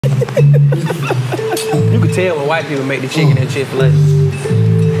You can tell when white people make the chicken at Chick-fil-A.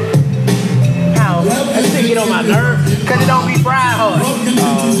 How? That shit get on my nerves because it don't be fried hard.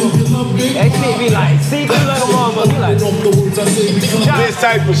 That shit be like, see through like a motherfucker. Like, this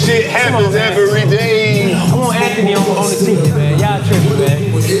type of shit happens every day. I want Anthony on the scene, man. Y'all tripping,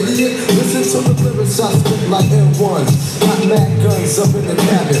 man. Listen to the lyrics I spit like M1. Got mad guns up in the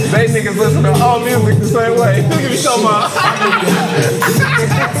cabin. They niggas listen to all music the same way. Look at me talking about.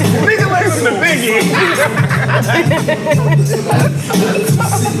 Niggas listen to Biggie.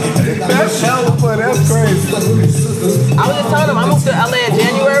 That's hella fun. That's crazy. I was just telling him I moved to LA in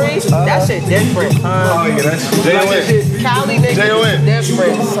January. That shit different, son. Oh yeah, that's J-O-N. Cali niggas J-O-N. is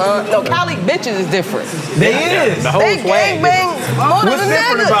different, son. No, Cali bitches is different. They is. They gangbang more than What's the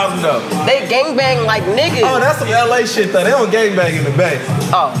different niggas. about them though? They gangbang like niggas. Oh, that's some LA shit though. They don't gangbang in the Bay.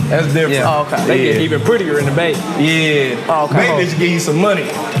 Oh. That's different. Yeah. Oh, okay. They get even prettier in the Bay. Yeah. Oh, okay. Bay bitch give you some money.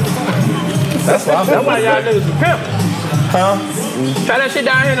 That's why I feel. That's why y'all niggas be pimp. Huh? Try that shit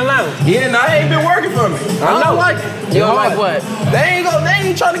down here in Atlanta. Yeah, nah, it ain't been working for me. I don't like it. You don't like what? They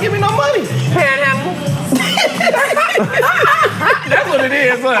ain't trying to give me no money. Panhandle. That's what it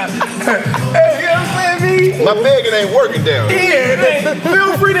is, huh? Hey, you know what I'm saying, B? My begging ain't working down here. Yeah,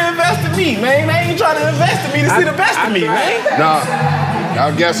 feel free to invest in me, man. They ain't trying to invest in me to see the best of me, man. Nah,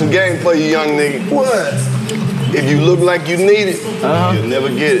 I got some game for you, young nigga. What? If you look like you need it, you'll never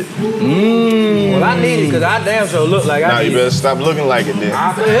get it. Well, I need it because I damn sure look like Nah, I you need better it. stop looking like it then.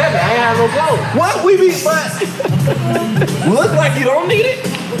 I feel heavy. I ain't have no clothes. What? We be look like you don't need it?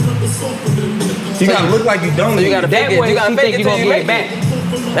 You gotta look like you don't So need you gotta it. fake it. You gotta fake it you till gonna you get make it it.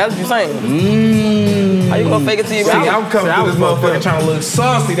 back. That's what you're saying. How you gonna fake it till you See, make it? I'm coming through this motherfucker trying to look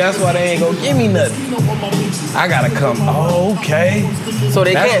saucy. That's why they ain't gonna give me nothing. I gotta come. Oh, okay. So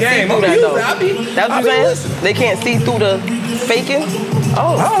they That's can't see game. through I'm that used though. to it. That's what you're saying? They can't see through the faking?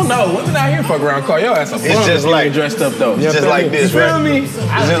 Oh. I don't know. Women out here fuck around, call your ass a bum. It's just like dressed up though. It's just like this, you feel right? me? It's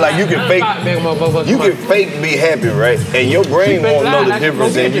just like you can fake. You can fake be happy, right? And your brain won't know the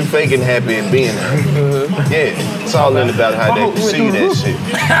difference in you faking happy and being happy. Yeah, it's all in about how they perceive that shit.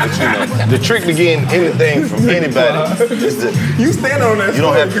 But you know, the trick to getting anything from anybody is that you stand on that. you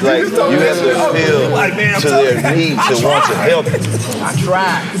don't have to like. You have to appeal to their need to want to help you. I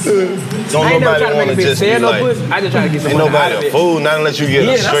tried. Don't I ain't never nobody tried to want make to a bitch just be sell no like. pussy. I just try to get some Ain't money out nobody of a it. fool, not unless you get a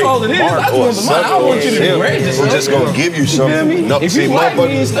that's straight all it is. I mark just or want the money. I something want or you to be shit. courageous. Who's just gonna give you You feel me? something. No, If see, you like me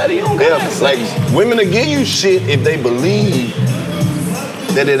and motherfuckers, study, you don't got yeah, like women will give you shit if they believe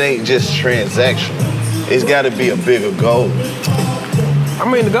that it ain't just transactional. It's got to be a bigger goal.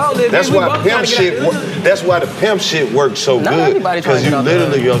 I mean, the goal is That's we why both pimp trying to shit. get out the- That's why the pimp shit works so Not good. everybody trying Because to you get out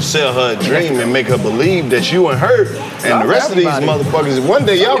literally gonna sell her a dream and make her believe that you and her and the rest of these everybody. motherfuckers. One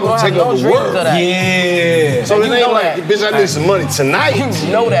day y'all gonna take over the world. Yeah. So it you ain't know like, that. bitch, I need some money tonight.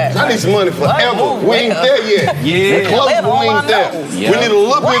 You know that. I need some money forever. move We ain't quicker. there yet. Yeah. We're close, That's but all we I ain't there. know. We need a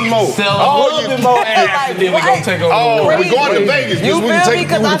little bit more. Sell a Oh, little bit more ass and then we gonna take over the Oh, world. we're going to Vegas. You We feel can me? take,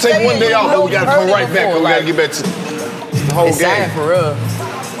 'Cause we I can take tell one you, day you off, know but we you gotta heard come it right back. before, We gotta like- get back to the whole It's sad game. for real.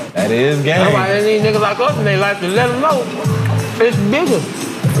 That is game. Nobody need niggas like us, and they like to let them know it's bigger.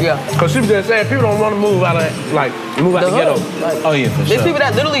 Yeah. Cause she was just saying people don't want to move out of move out the ghetto. Like, Oh yeah, for there's sure. people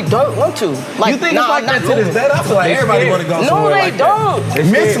that literally don't want to. Like, You think nah, it's like I'm that not to this moving. day? I feel like everybody want to go No, somewhere they like that.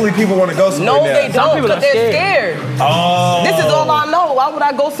 don't. Mentally, people want to go somewhere No, now. they don't, people because are they're scared. Oh. This is all I know. Why would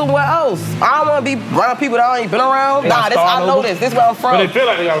I go somewhere else? I don't want to be around people that I ain't been around. Nah, this I know this. This where I'm from. But they feel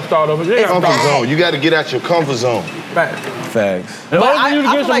like they gotta start over. They gotta Comfort start zone. You gotta get out your comfort zone. back. Facts. But I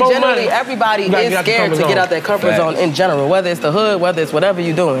feel like generally everybody You gotta is get out the scared comfort to get zone. out their comfort Facts. zone in general, whether it's the hood, whether it's whatever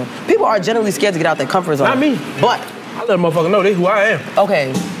you're doing. People are generally scared to get out their comfort zone. Not me. But, I let a motherfucker know they who I am.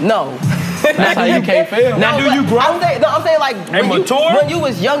 okay, no. That's how you can't fail. Now, do you grow? I'm saying like mature? when you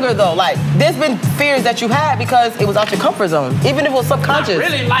was younger though, like there's been fears that you had because it was out your comfort zone, even if it was subconscious.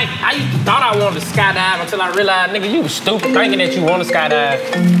 Really, like, I used to thought I wanted to skydive until I realized, nigga, you was stupid thinking that you want to skydive.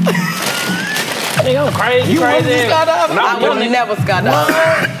 Nigga, I'm crazy. You wanted to crazy. skydive? I would never skydive.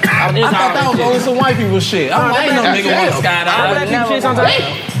 I thought that was only some white people shit. I'm like, ain't no nigga want to I skydive. let people shit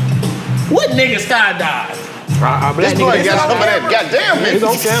sometimes. What nigga skydive? This boy got some of that goddamn It's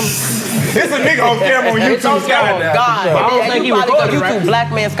on nigga. camera. It's a nigga on camera on It's YouTube on camera. skydiving. God, I don't and think you he probably go recorded, YouTube right? black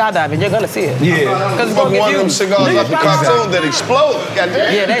man skydiving, you're gonna see it. Yeah. Because it's Fuck gonna one get of them you. cigars off the cartoon that explode.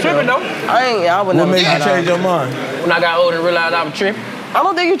 Goddamn. Yeah, they tripping do. though. I would What never made you skydive. change your mind? When I got older and realized I was tripping. I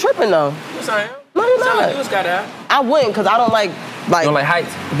don't think you're tripping though. Yes, I am. No, you're You not. was skydive. I wouldn't, because I don't like You don't like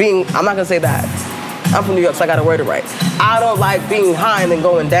heights? being, I'm not gonna say that. I'm from New York, so I gotta word it right. I don't like being high and then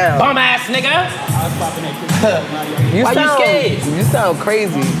going down. Bum ass nigga. You Why you sound, scared? You sound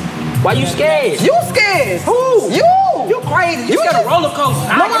crazy. Why you scared? You scared? Who? You! You crazy. You got a roller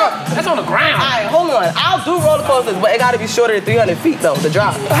coaster. No, that's on the ground. All right, hold on. I'll do roller coasters, but it got to be shorter than 300 feet though. The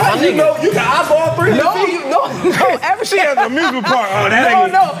drop. How you know you can eyeball 300 feet? No. Every She has an amusement park. Oh, that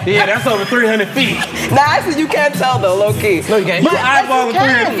ain't. No. Yeah, that's over 300 feet. Nah, actually, you can't tell though, low key. No, you can't. You eyeball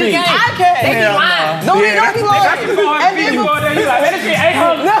 300 feet. I can. They be lying. No, they don't be lying. You go there, you like, that shit ain't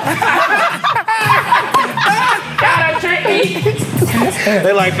home. Gotta trick me.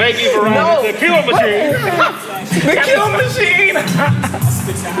 They like, thank you for running the kill machine. The kill machine.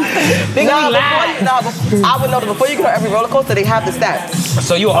 I would know that before you get on every roller coaster, they have the stats.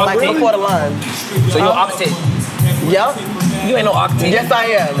 So you Like before the line. So you're architect. Yup. You ain't no architect. Yes, I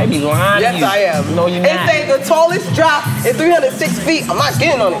am. They be lying. Yes, I am. No, you're not. It say the tallest drop is 306 feet. I'm not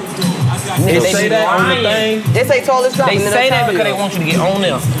getting on it. They say that on the thing. They say tallest drop. They say that because they want you to get on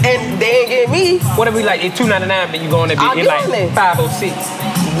them. And they ain't getting me. What if we like it's $2.99, but you go on there I'll be get like on it. 506?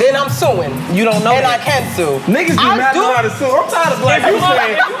 Then I'm suing. You don't know And that. I can sue. Niggas be mad know how to sue. I'm tired of black people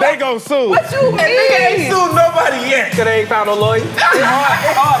saying they gon' sue. What you mean? Nigga ain't sued nobody yet. Cause they ain't found no lawyer. It's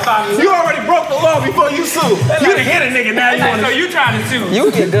hard finding You already broke the law before you sue. You done hit a nigga, now you wanna So you trying to sue?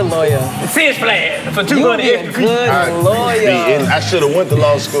 You be a good lawyer. Fish flag for You be a $200 good lawyer. I should have went to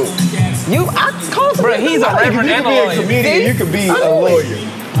law school. I call Bro, he's a reverend You and can a be a lawyer. comedian, you can be a lawyer.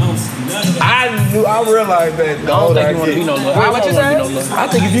 I realized that the I don't older think I you want to be get. no lawyer. Wait, what you say? I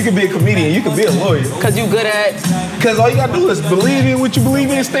think if you can be a comedian, you can be a lawyer. Cause you good at. Cause all you gotta do is believe in what you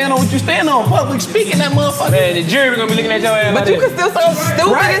believe in, stand on what you stand on. Public speaking, that motherfucker. Man, the jury gonna be looking at your ass. But like you this. can still sound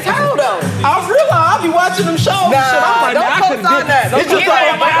stupid as hell though. I realize I'll be watching them shows. Nah, and shit. I'm like, don't man, I could've co-sign did that. Don't It's just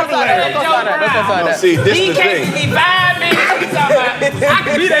co-sign like that. Don't co-sign that. Don't co-sign that. Don't co-sign that. See, this He the can't thing. give me 5 minutes. He's talking about, I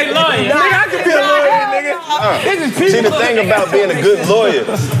can be their lawyer. Nigga, I could be a lawyer, nigga. This is people. See, the thing about being a good lawyer,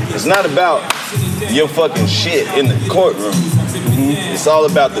 it's not about your fucking shit in the courtroom. It's all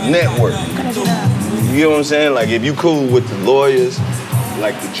about the network. You know what I'm saying? Like, if you cool with the lawyers,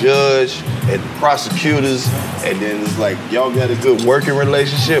 like the judge and the prosecutors, and then it's like y'all got a good working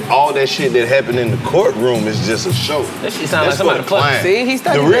relationship, all that shit that happened in the courtroom is just a show. That shit sound like somebody fucking. See, he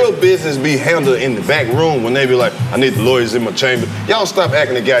studied The real business be handled in the back room when they be like, I need the lawyers in my chamber. Y'all stop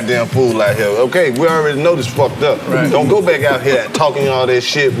acting a goddamn fool out here. Okay, we already know this fucked up. Right. Don't go back out here talking all that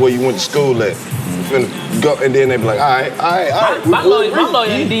shit where you went to school at. Go, and then they be like, all right. My lawyer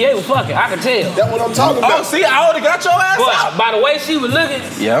and DA was fucking. I can tell. That's what I'm talking about. Oh, see, I already got your ass But out. by the way she was looking,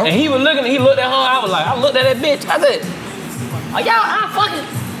 Yeah. and he was looking, he looked at her. I was like, I looked at that bitch. I said, oh, y'all, I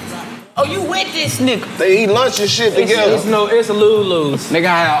fucking. Oh, you with this nigga? They eat lunch and shit together. It's a lose-lose. Nigga,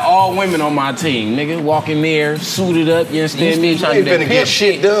 I had all women on my team. Nigga, walking there, suited up, you understand me? You ain't finna get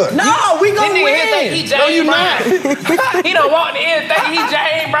shit done. No, we gonna This nigga here think win. he James Brown. He done walked in thinking he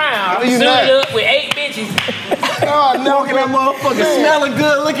James Brown. No, you Suited not. up with 8 bitches. Oh, no, walking that motherfucker, smelling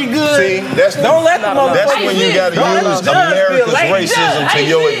good, looking good. See, that's Don't let the motherfucker. That's when you gotta use America's racism to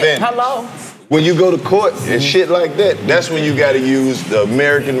your advantage. Hello. When you go to court and shit like that, that's when you gotta use the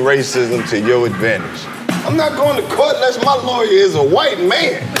American racism to your advantage. I'm not going to court unless my lawyer is a white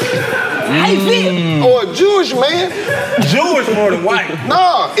man. Or a Jewish man. Jewish more than white.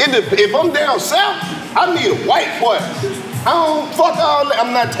 Nah, if I'm down south, I need a white boy. I don't fuck all that.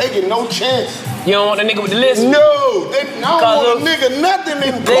 I'm not taking no chance. You don't want the nigga with the list? No, I don't want a nigga nothing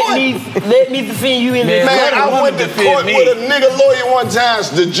in court. Let me defend you in this. Man, I went to court with a nigga lawyer one time.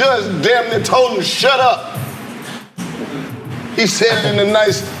 The judge damn near told him to shut up. He said in the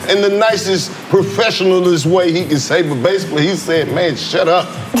nicest professionalist way he could say, but basically he said, man, shut up.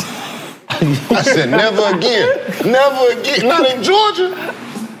 I said, never again. Never again. Not in Georgia.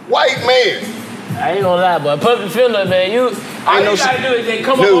 White man. I ain't gonna lie, but public defender, man, all you gotta do is they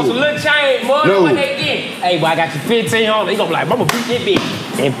come up on some little change more than what they get. Hey, boy, I got you 1500. He gonna be like, I'm gonna beat that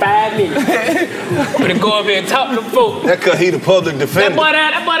bitch in 5 minutes. I'm gonna go up there and talk to the folks. That cause he the public defender.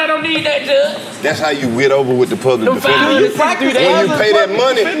 That boy don't need that, judge. That's how you get over with the public defender. When you pay that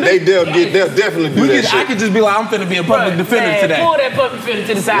money, they'll definitely do that shit. I could just be like, I'm finna be a public defender today. Pull that public defender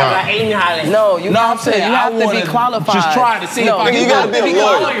to the side, like, ain't hollering. No, you I'm saying you have to be qualified. Just try to see if I you can. gotta be a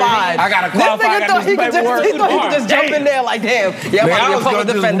lawyer. qualified. I gotta qualify. This nigga thought he could just jump in there like, damn, yeah, I'm about to be a public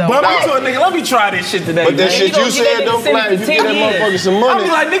defender. Bump into a nigga, let me try this shit today. But that man. shit you said don't fly if you get that motherfucker some I money. be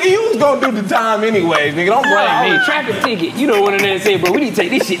like, nigga, you was gonna do the time anyways, nigga. Don't blame me. Traffic ticket. You know what it is, say, bro, we need to take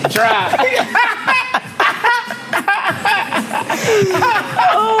this shit to trial.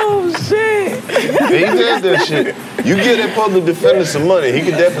 Oh shit! He did that shit. You give that public defender some money, he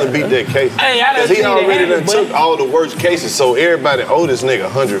could definitely beat that case. Hey, I done Cause he seen already that done took all the worst cases, so everybody owe this nigga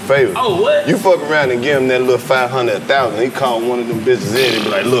 100 favors. Oh, what? You fuck around and give him that little 500, 1,000. He called one of them bitches in and be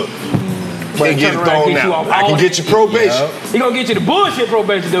like, look, and get it thrown out. I can get you probation. He gonna get you the bullshit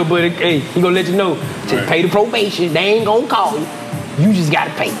probation though, but hey, he gonna let you know. Just pay the probation. They ain't gonna call you. You just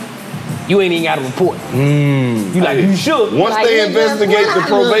gotta pay. You ain't even gotta report. You like, you should. Once they investigate the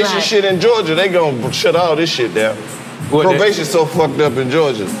probation shit in Georgia, they gonna shut all this shit down. Probation's so fucked up in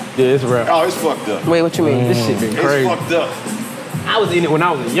Georgia. Yeah, it's real. Oh, it's fucked up. Wait, what you mean? This shit been crazy. It's fucked up. I was in it when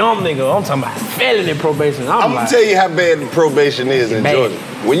I was a young nigga. I'm talking about felony probation. I'm gonna tell you how bad the probation is in Georgia.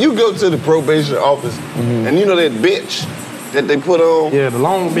 When you go to the probation office, and you know that bitch that they put on, the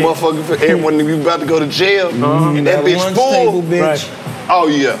long bitch, motherfucker, for everyone when you about to go to jail, and that bitch full. Bitch. Oh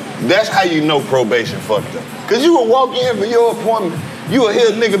yeah, that's how you know probation fucked up. Cause you will walk in for your appointment, you will hear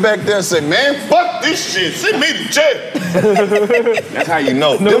a nigga back there say, "Man, fuck this shit, send me to jail." That's how you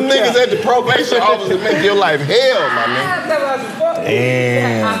know. Them niggas at the probation office that make your life hell, my nigga.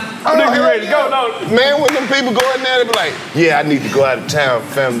 Damn. I'm ready to go, no. Man, when them people go in there, they be like, "Yeah, I need to go out of town,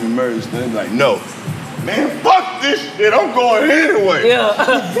 family emergency." They be like, "No, man, fuck this shit, I'm going anyway." Yeah.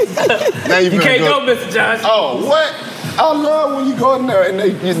 Now you can't go, Mr. Johnson. Oh, what? I love when you go in there and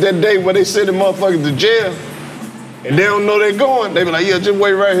that day when they send the motherfuckers to jail and they don't know they're going, they be like, "Yeah, just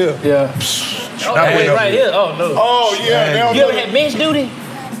wait right here." Yeah. Wait right here. Oh no. Oh yeah. You ever had bench duty?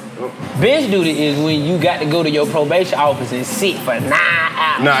 Bench duty is when you got to go to your probation office and sit for 9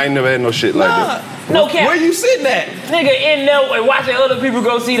 hours. Nah, I ain't never had no shit like that. No cap. Where you sitting at? Nigga in there and watching other people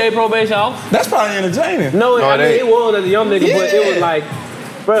go see their probation office. That's probably entertaining. No, I mean, it was as a young nigga, but it was like,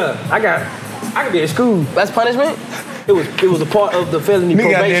 bruh, I could be at school. That's punishment? It was a part of the felony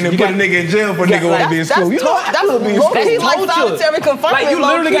Nigga probation. out there put a nigga in jail for a nigga want to be in school. You know, that's like solitary confinement. Like you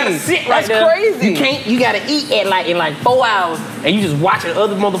literally gotta sit right there. That's crazy. You gotta eat at in 4 hours, and you just watching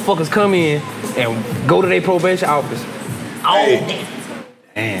other motherfuckers come in and go to their probation office all day.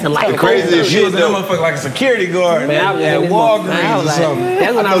 Damn. Like the craziest shit though. Motherfucker like a security guard at Walgreens or something.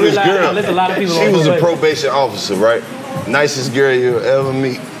 That's when I realized a lot of people. She was a probation officer, right? Nicest girl you'll ever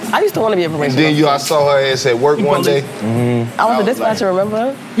meet. I used to want to be a probation officer. Then I saw her ass at work one day. I was a dispatcher,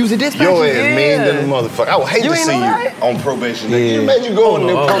 remember? You was a dispatcher? Your ass mean than a motherfucker. I would hate to see you on probation. Can you imagine going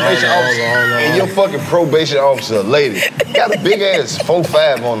to the probation office and your fucking probation officer, a lady, got a big ass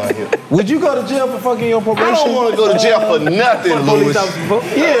 4'5" on her hip. Would you go to jail for fucking your probation? I don't want to go to jail for nothing, Louis.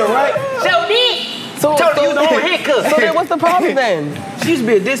 Yeah, right? So did. So then what's the problem then? She used to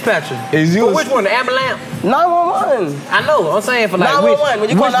be a dispatcher. For which one? The ambulance? 911. I know. I'm saying for like 911. When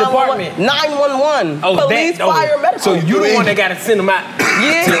you call which department? 911. Police, fire, medical. So you the one that got to send them out.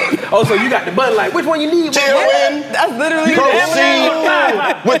 Yeah. Oh, so you got the button like, which one you need? That's literally proceed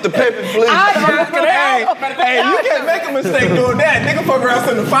with the paper, please. Hey, you can't make a mistake doing that. Nigga fuck around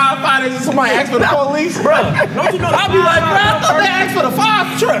sending the firefighters and somebody ask for the police. Bro, don't you know? I'll be like, bro, I thought they asked for the fire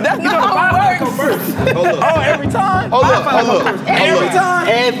truck. That's not how it works. Hold up. Oh, every time? Hold up. Every time?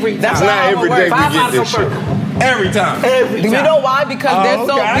 That's not every day we get this shit. Every time. Do you know why? Because they're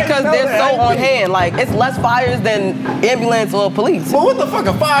so on hand. Like it's less fires than ambulance or police. But what the fuck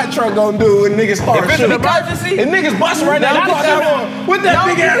a fire truck gonna do when niggas start shooting? If it's an emergency, and niggas busting right now. What that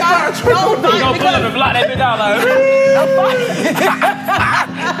big ass fire truck? You gonna pull up and block that bitch out like.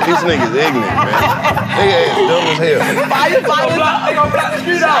 These niggas ignorant, man. They ass dumb as hell. Firefighters. They gonna block the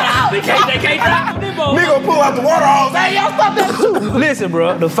street off. They can't drive with them boys. Nigga gonna pull out the water hose. Hey, y'all stop that too. Listen,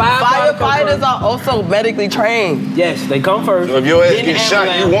 bro. The firefighters are also medically trained. Yes, they come first. So if your ass gets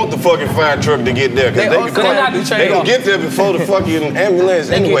shot, you want the fucking fire truck to get there. Because they gonna get there before the fucking ambulance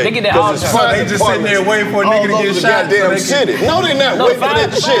anyway. They get there all the time. They just sitting there waiting for a nigga to get shot. Goddamn city. No, they not waiting for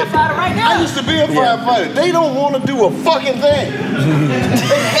that shit. I used to be a firefighter. They don't want to do a fucking thing.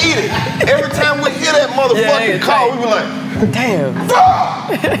 They hate it. Every time we hear that motherfucking call, we be like, damn.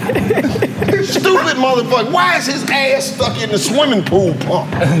 Stupid motherfucker. Why is his ass stuck in the swimming pool pump?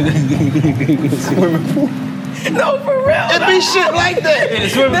 Swimming pool. No, for real. It be shit like that.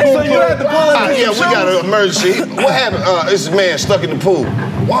 So you had to pull up. Yeah, we got an emergency. What happened? This man stuck in the pool.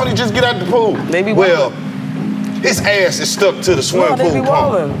 Why don't he just get out the pool? Well, his ass is stuck to the swimming pool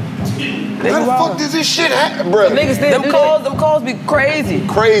pump. How the fuck does this shit happen, bro? Them calls be crazy.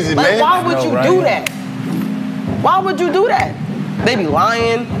 Crazy, man. Why would you do that? Why would you do that? They be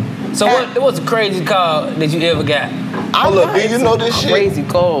lying. So what's the crazy call that you ever got? Look, do you know this shit? Crazy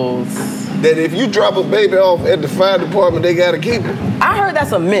calls. That if you drop a baby off at the fire department, they gotta keep it. I heard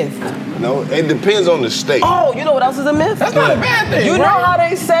that's a myth. No, it depends on the state. Oh, you know what else is a myth? That's not a bad thing. You know how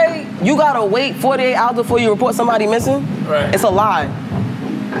they say you gotta wait 48 hours before you report somebody missing? Right. It's a lie.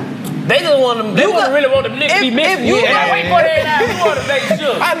 They just want them. They really want them niggas to be missing. You gotta wait 48 hours. You want to make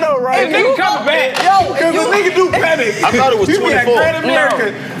sure. I know, right? If nigga coming back. Because the nigga do panic. I thought it was 24. Great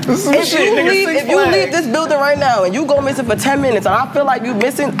America. If you leave this building right now and you go missing for 10 minutes and I feel like you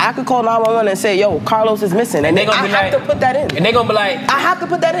missing, I could call 911 and say, yo, Karlous is missing. And I have to put that in. And they gonna be like, I have to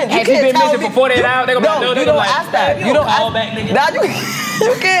put that in. Has he been missing for 48 hours? They gonna be like, no, you don't ask that. You don't call back, nigga.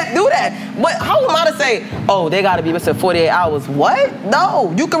 You can't do that. But how am I to say, oh, they gotta be missing 48 hours? What?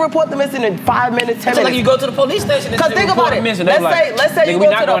 No, you can report them missing in 5 minutes, 10 minutes. Like you go to the police station. Because think about it. Let's say you go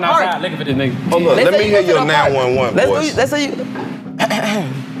to the park. Looking for this nigga. Hold on, let me hear your 911 voice. Let's say you.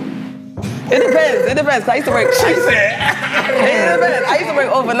 It depends. It depends. I used to work. She said. It depends. I used to work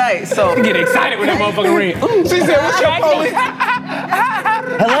overnight, so. You get excited when that motherfucker ring. She said, "What's your police?"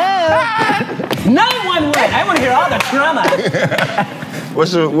 Hello. 911. I want to hear all the trauma.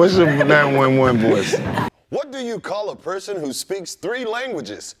 What's your 911 voice? What do you call a person who speaks 3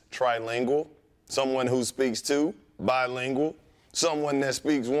 languages? Trilingual. Someone who speaks 2. Bilingual. Someone that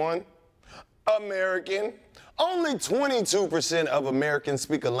speaks 1. American. Only 22% of Americans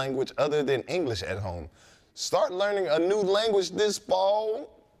speak a language other than English at home. Start learning a new language this fall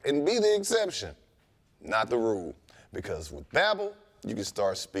and be the exception, not the rule. Because with Babbel, you can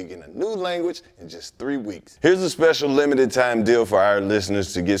start speaking a new language in just 3 weeks. Here's a special limited time deal for our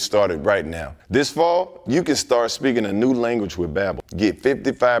listeners to get started right now. This fall, you can start speaking a new language with Babbel. Get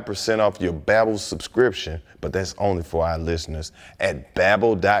 55% off your Babbel subscription, but that's only for our listeners at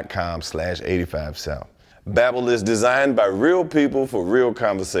babbel.com/85south. Babbel is designed by real people for real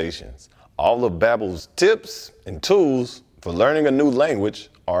conversations. All of Babbel's tips and tools for learning a new language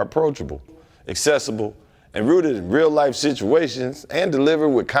are approachable, accessible, and rooted in real-life situations and delivered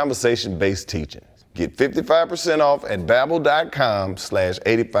with conversation-based teachings. Get 55% off at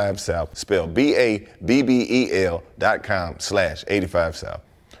babbel.com/85south, spelled BABBEL.com/85south.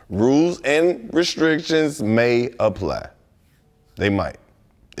 Rules and restrictions may apply. They might.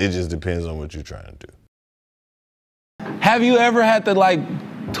 It just depends on what you're trying to do. Have you ever had to like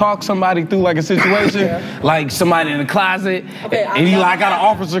talk somebody through like a situation? Like somebody in the closet, and you like got an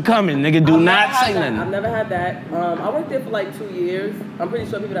officer coming, nigga, do not say nothing. I've never had that. I worked there for like 2 years. I'm pretty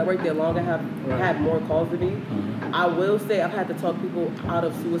sure people that work there longer have had more calls than me. I will say I've had to talk people out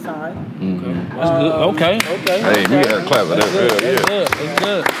of suicide. That's good. Okay. Hey, we got to clap for that. That's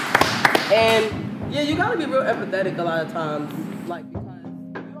good. And yeah, you gotta be real empathetic a lot of times, like because you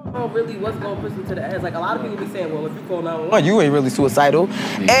don't know really what's gonna push them to the edge. Like a lot of people be saying, well, if you call 911, you ain't really suicidal.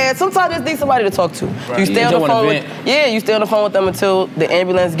 And sometimes just need somebody to talk to. Right. You stay on the phone with, you stay on the phone with them until the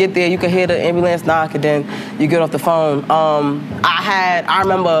ambulance get there. You can hear the ambulance knock, and then you get off the phone. I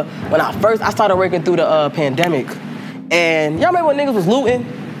remember when I started working through the pandemic, and y'all remember when niggas was looting?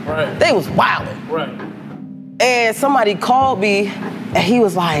 Right. They was wilding. Right. And somebody called me, and he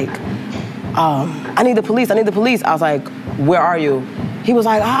was like, I need the police. I was like, where are you? He was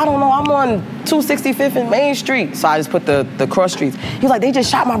like, I don't know, I'm on 265th and Main Street. So I just put the cross streets. He was like, they just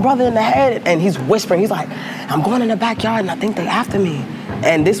shot my brother in the head. And he's whispering, he's like, I'm going in the backyard and I think they after me.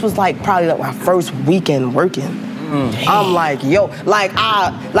 And this was like probably like my first weekend working. I'm like, yo, like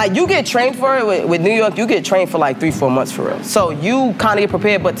you get trained for it with New York, you get trained for like 3-4 months for real. So you kind of get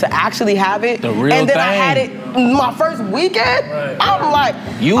prepared, but to actually have it, the real and then thing. I had it my first weekend, I'm like,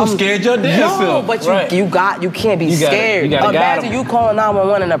 you scared your damn self. But you can't be scared. Imagine you calling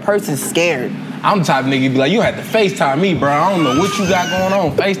 911 and a person's scared. I'm the type of nigga be like, you had to FaceTime me, bro. I don't know what you got going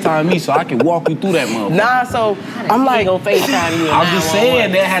on. FaceTime me so I can walk you through that motherfucker. Nah, so I'm like, go FaceTime you. I'm just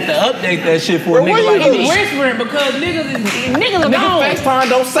saying they had to update that shit for a nigga like me. Whispering because niggas are gone. FaceTime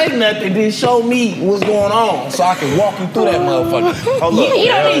don't say nothing. Then show me what's going on so I can walk you through that motherfucker. Hold up. He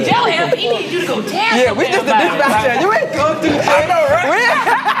don't need your help. He needs you to go tell yeah, we just the dispatcher. You ain't going through. I know, right?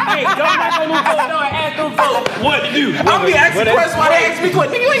 Hey, go back on them folks and ask them folks what to do. I'll be asking questions while they ask me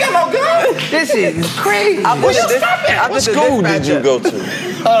questions. Nigga, you ain't got no gun. This shit is crazy. What school did you go to?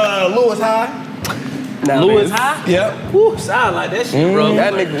 Lewis High. Lewis High? Yep. Woo, sound like that shit, bro.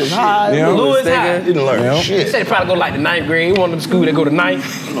 That nigga was high. Yeah. Lewis High. Didn't learn shit. He said he probably go like the 9th grade. He wanted them school that go to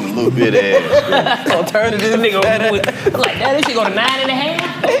 9th. A little bit ass. Alternative. Nigga like that. They should go to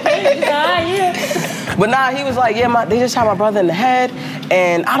 9.5. Okay, yeah. But nah, he was like, yeah, they just shot my brother in the head,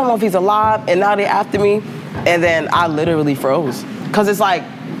 and I don't know if he's alive, and now they after me. And then I literally froze. Cause it's like,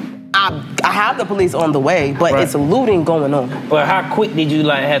 I have the police on the way, but it's looting going on. But how quick did you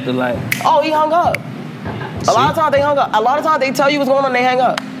like have to like? Oh, he hung up. A lot of times they hung up. A lot of times they tell you what's going on, they hang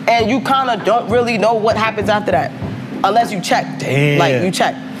up. And you kind of don't really know what happens after that. Unless you check. Damn. Like, you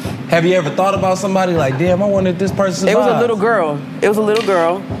check. Have you ever thought about somebody like, damn, I wonder if this person survived? It was a little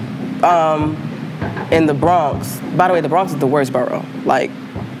girl. In the Bronx. By the way, the Bronx is the worst borough. Like,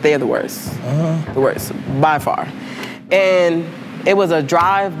 they're the worst. The worst, by far. And it was a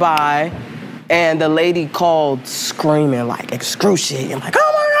drive-by, and the lady called screaming, like, excruciating, like,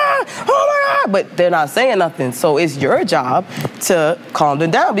 oh my God, oh my God. But they're not saying nothing. So it's your job to calm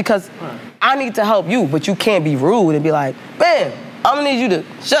them down because I need to help you, but you can't be rude and be like, man, I'm gonna need you to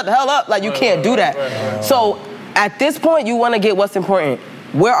shut the hell up. Like, you can't do that. So at this point, you wanna get what's important.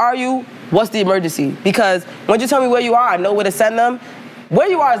 Where are you? What's the emergency? Because when you tell me where you are, I know where to send them. Where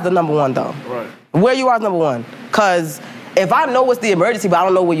you are is the number one, though. Right. Where you are is number one. Because if I know what's the emergency, but I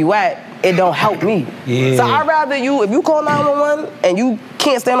don't know where you at, it don't help me. Yeah. So I'd rather you, if you call 911 and you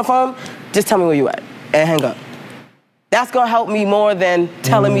can't stay on the phone, just tell me where you at and hang up. That's gonna help me more than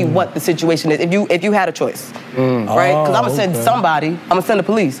telling me what the situation is. If you had a choice, right? Because I'm gonna send somebody. I'm gonna send the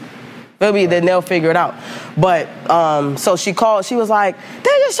police. Feel me? Then they'll figure it out. But so she called. She was like, "They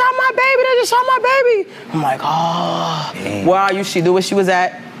just shot my baby. They just shot my baby." I'm like, "Oh, where are you?" She knew where she was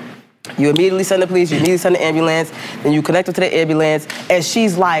at. You immediately send the police. You immediately send the ambulance. Then you connect her to the ambulance, and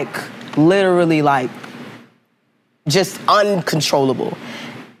she's like, literally like, just uncontrollable.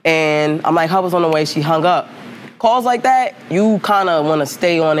 And I'm like, help was on the way. She hung up. Calls like that, you kind of want to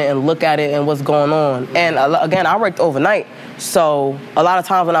stay on it and look at it and what's going on. And again, I worked overnight, so a lot of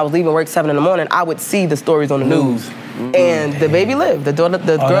times when I was leaving work 7 in the morning, I would see the stories on the news. And the baby lived, the girl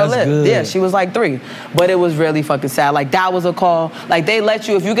lived. Good. Yeah, she was like 3. But it was really fucking sad. Like, that was a call. Like, they let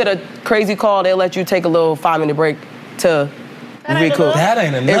you, if you get a crazy call, they'll let you take a little 5-minute break to recoup. That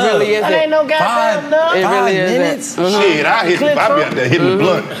ain't enough. It really isn't. That ain't no goddamn enough. It really minutes? isn't. Shit, I be out there hitting the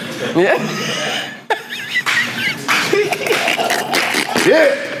blunt. Yeah.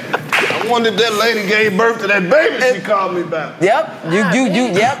 Yeah. I wonder if that lady gave birth to that baby she called me about. Yep.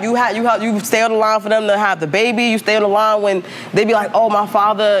 You stay on the line for them to have the baby. You stay on the line when they be like, "Oh, my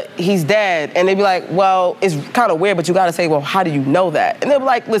father, he's dead," and they be like, "Well, it's kind of weird, but you gotta say, well, how do you know that?" And they'll be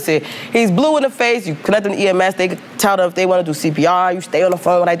like, "Listen, he's blue in the face. You connect them to EMS. They tell them if they want to do CPR. You stay on the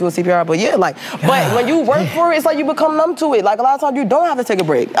phone when I do a CPR. But yeah, like, but when you work for it, it's like you become numb to it. Like, a lot of times you don't have to take a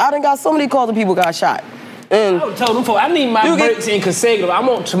break. I done got so many calls when people got shot. And I told them before, I need my breaks in consecutive. I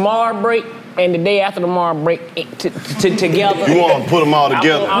want tomorrow break and the day after tomorrow break together. You want to put them all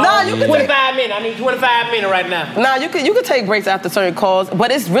together? Nah, you can 25 minutes. I need 25 minutes right now. Nah, you can take breaks after certain calls,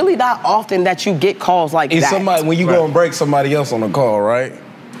 but it's really not often that you get calls like Is that. somebody when you go and break somebody else on the call, right?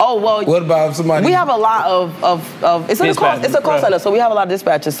 Oh, well. What about if somebody? We have a lot of it's a call center, so we have a lot of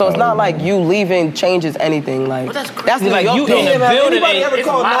dispatchers. So it's not like you leaving changes anything. Like, But that's crazy. that's like New you York, in the though. building, Anybody and ever it's a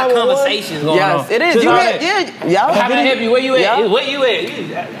called lot of 911? conversations going on. Yes, it is. Just You all had, that. yeah. How can I help you? Where you at? Yeah. Where you at?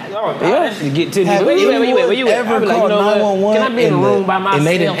 Oh, God, Yeah. that should get to me. Have Where you at? Where you at? Where you at? ever I be like, called you know what? 911 Can I be in a room by myself? and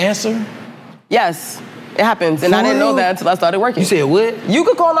they didn't answer? Yes, it happens, and I didn't know that until I started working. You said what? You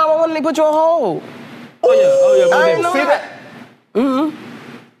could call 911 and they put you on hold. Oh yeah. I didn't know that.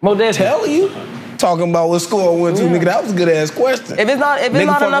 Modest. Tell you. Talking about what school I went to, nigga. That was a good ass question. If it's not Fuck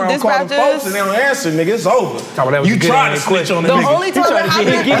enough around, call the folks and they dispatchers, don't answer, nigga. It's over. about that was You a good tried to ass snitch on the the nigga. only time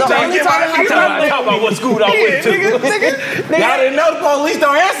it happened, Talk about what school I went to. Y'all didn't know the police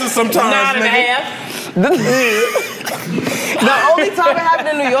don't answer sometimes, 9.5. the only time it happened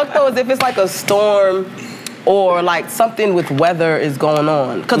in New York though is if it's like a storm or like something with weather is going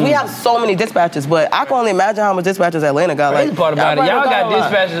on. Because we have so many dispatchers, but I can only imagine how much dispatchers Atlanta got. Crazy Like, part about it, y'all got a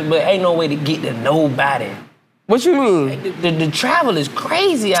lot. dispatchers, but ain't no way to get to nobody. What you mean? The travel is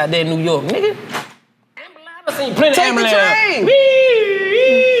crazy out there in New York, nigga. Ambulance, I seen plenty of Take the ambulance. train.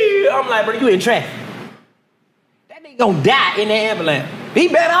 Wee. I'm like, bro, you in traffic. That nigga gonna die in the ambulance. He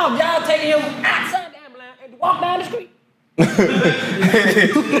better off y'all taking him outside the ambulance and walk down the street.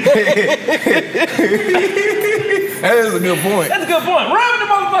 That is a good point. That's a good point. Run with the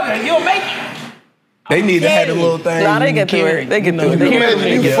motherfucker, you'll make it. They need to have the little thing. Nah, they get through it. They get through it. You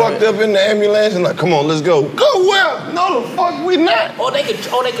imagine you fucked up in the ambulance and like, come on, let's go. Go where? No, the fuck we not. Or they could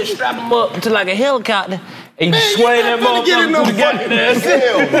strap him up to like a helicopter and you Man, sway you that not finna get in no motherfucker to the fucking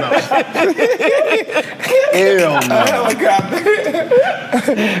hell no. Hell no.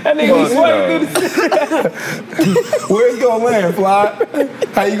 That nigga was swaying through the Where's gonna land, Fly?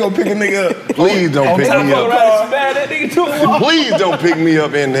 How you gonna pick a nigga up? Please don't pick me up. that nigga took him off. Please don't pick me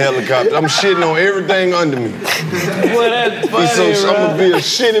up in the helicopter. I'm shitting on everything under me. Boy, that's funny, So I'm gonna be a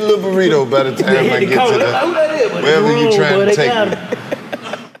shitty little burrito by the time I get to the wherever you trying to take me.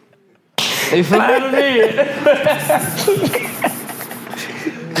 They flying him in.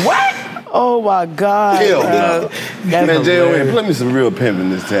 What? Oh my God. Hell no. That's Man, J.O.M., hilarious. play me some real pimping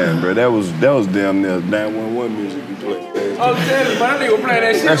this time, bro. That was damn near 911 music you played. I'm telling you, but that nigga play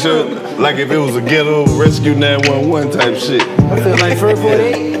that shit. That shit, like if it was a ghetto rescue 911 type shit. I feel like First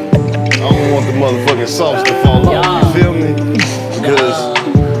 48. I don't want the motherfucking sauce to fall off, you feel me? Because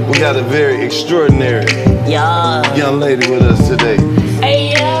we got a very extraordinary young lady with us today.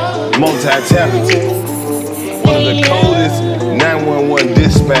 Hey, yo. Multi-talented. One of the coldest 911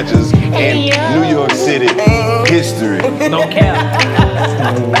 dispatchers in New York City history. No cap.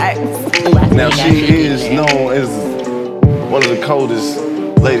 Now she is known as one of the coldest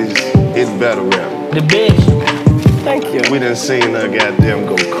ladies in battle rap. The bitch. Thank you. We done seen her goddamn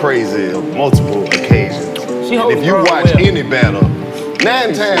go crazy on multiple occasions. And if you watch any battle,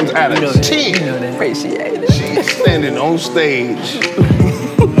 9 times out of 10, Appreciate it. she's standing on stage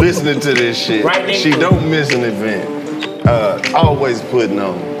listening to this shit. She don't miss an event. Always putting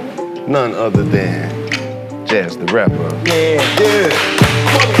on none other than Jaz The Rapper. Yeah.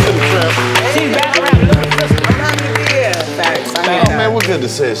 Welcome to the trap. She's battle rap. I'm happy to be here. Thanks. Oh man, we're good to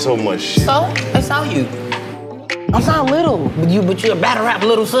say so much shit. So, that's how you. I'm not little, but you're a battle rap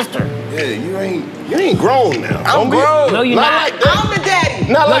little sister. Yeah, you ain't grown now. I'm grown. No, you're not. Like that. I'm the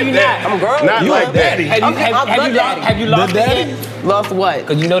daddy. Not No, like you're that. not. I'm grown. Not You like a that. daddy. Have you lost it yet? Lost what?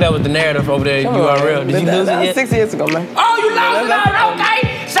 Cause you know that was the narrative over there in URL. Did you lose it yet? 6 years ago, man. Oh, you lost it already?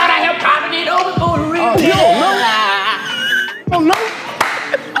 Okay. Shout out him popping it over for the real. You don't know? Oh, no.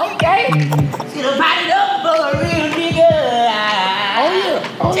 Okay. She done popped it up for a real nigga. Oh, yeah.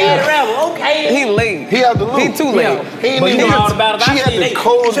 Jaz The Rapper, okay. He late. He had to lose. He too late. He ain't But you even- know all about it. She had the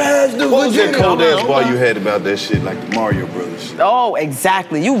cold. What was that cold ass bar Okay. you had about that shit, like the Mario Brothers shit? Oh,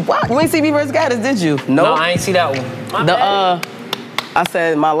 exactly. You ain't see me versus Gaddis, did you? No, I ain't see that one. My bad. I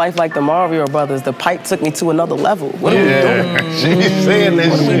said my life like the Mario Brothers. The pipe took me to another level. What are we doing? She's saying this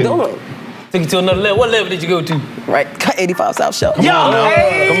What are we shit. doing? Took you to another level. What level did you go to? Right, cut 85 South Show. Yo,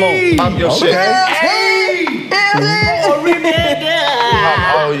 hey. Come on, pop your shit.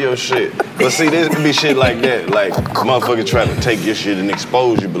 Pop all your shit. But see, there could be shit like that. Like, motherfucker trying to take your shit and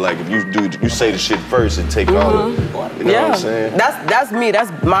expose you, but like, if you say the shit first and take all of it. You know what I'm saying? That's me.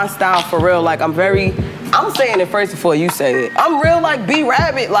 That's my style for real. Like I'm saying it first before you say it. I'm real like B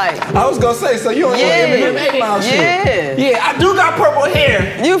Rabbit. Like I was gonna say, so you on your MMA style shit. Yeah. Yeah, I do got purple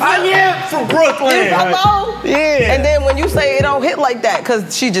hair. You feel from Brooklyn. I know. Yeah. And then when you say it don't hit like that,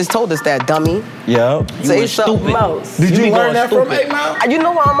 cause she just told us that, dummy. Yeah. Say something else. Did you learn that from stupid. 8 Mile? You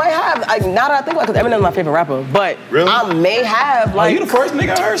know what? I might have. Now that I think about it, cause Eminem's my favorite rapper. But Really? I may have Oh, like. you the first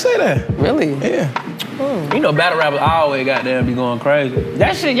nigga I heard say that. Really? Yeah. You know, battle rappers always goddamn be going crazy.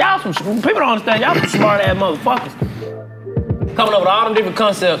 That shit, y'all some people don't understand. Y'all some smart ass motherfuckers. Coming up with all them different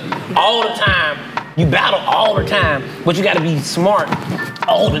concepts all the time. You battle all the time, but you gotta be smart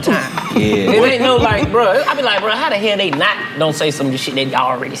all the time. Yeah. It ain't no like, bro. I be like, bro, how the hell they don't say some of the shit they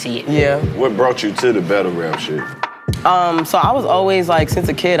already see it? Yeah. What brought you to the battle rap shit? So I was always like, since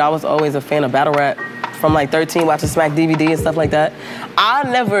a kid, I was always a fan of battle rap. From like 13, watching Smack DVD and stuff like that. I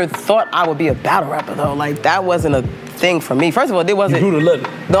never thought I would be a battle rapper though. Like that wasn't a thing for me. First of all, there wasn't. You love it.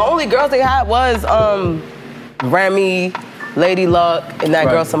 The only girls they had was Remy, Lady Luck, and that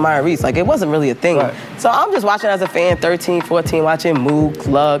girl Samaya Reese. Like it wasn't really a thing. Right. So I'm just watching as a fan, 13, 14, watching Mook,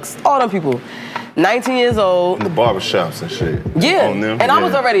 Lux, all them people. 19 years old. In the barbershops and shit. Yeah, On them? and I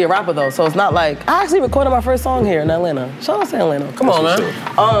was already a rapper though, so it's not like, I actually recorded my first song here in Atlanta. Shout out to Atlanta. Come on,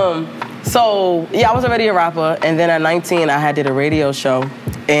 man. So, yeah, I was already a rapper, and then at 19, I did a radio show,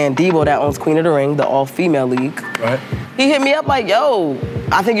 and Debo, that owns Queen of the Ring, the all-female league, Right. he hit me up like, yo,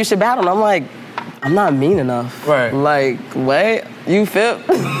 I think you should battle. And I'm like, I'm not mean enough. Right. Like, what? You feel?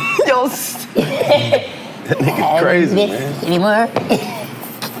 Yo, That nigga crazy, man. Anymore?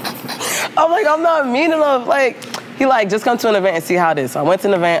 I'm like, I'm not mean enough. Like, he like, just come to an event and see how it is. So I went to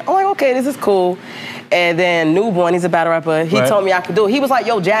an event. I'm like, okay, this is cool. And then Newborn, he's a battle rapper. He told me I could do it. He was like,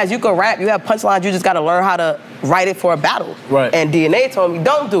 yo, Jaz, you can rap. You have punchlines. You just got to learn how to write it for a battle. Right. And DNA told me,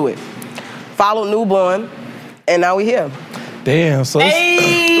 don't do it. Followed Newborn, and now we here. Damn, so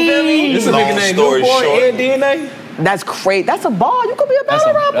Hey! this a Long nigga named story Newborn short. and DNA? That's great. That's a bar. You could be a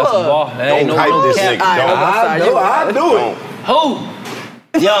battle rapper. That's a ball. That ain't Don't no hype this cap. nigga. I do it. Who?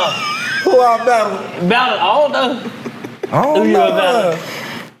 Yo, Who I battle? battle all the. Oh, Who you no. battle?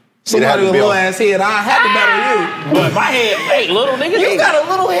 Somebody with a be little on- ass head. I had to battle But my head, hey, little nigga. you. You got a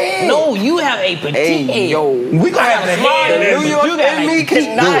little head. No, you have a petite head. Yo. We gonna have the small head. head. New York You got and me a-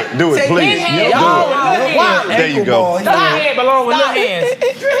 cannot Do it, take please. his Do head. it. Y'all, Wow. There you go. Little head belong with little hands.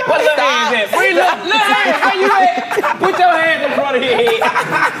 What little hands at? Free little hands. How you at? Put your hands in front of your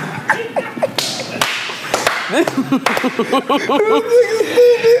head.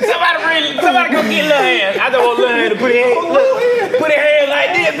 Somebody go get little hands. I just want little hands to put his hand, put his hand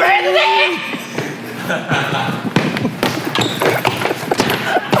like this, man.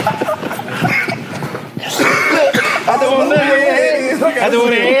 I just want little hands. I just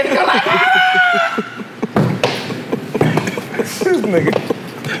want his hand to go like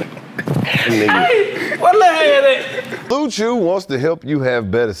Nigga. what little hand at? Blue Chew wants to help you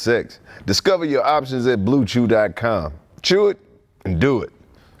have better sex. Discover your options at BlueChew.com. Chew it, and do it.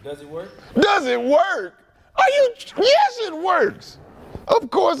 Does it work? Does it work? Yes, it works. Of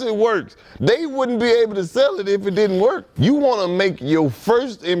course it works. They wouldn't be able to sell it if it didn't work. You want to make your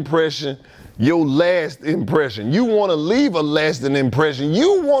first impression your last impression. You want to leave a lasting impression.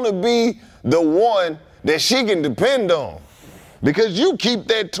 You want to be the one that she can depend on because you keep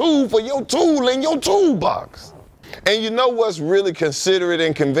that tool for your tool in your toolbox. And you know what's really considerate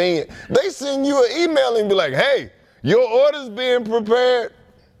and convenient? They send you an email and be like, hey, your order's being prepared.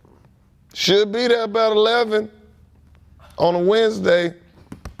 Should be there about 11 on a Wednesday.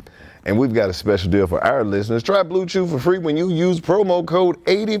 And we've got a special deal for our listeners. Try Blue Chew for free when you use promo code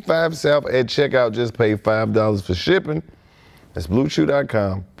 85South at checkout. Just pay $5 for shipping. That's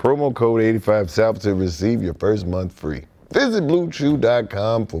BlueChew.com. Promo code 85South to receive your first month free. Visit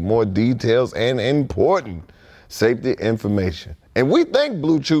BlueChew.com for more details and important safety information. And we thank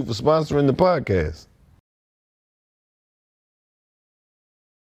Blue Chew for sponsoring the podcast.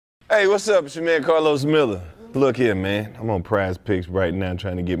 Hey, what's up? It's your man Karlous Miller. Look here, man. I'm on Prize Picks right now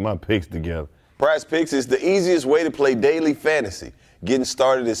trying to get my picks together. Prize Picks is the easiest way to play daily fantasy. Getting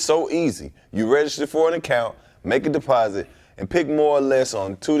started is so easy. You register for an account, make a deposit, and pick more or less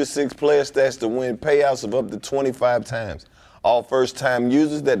on 2 to 6 player stats to win payouts of up to 25 times. All first-time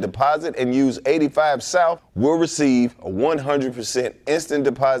users that deposit and use 85 South will receive a 100% instant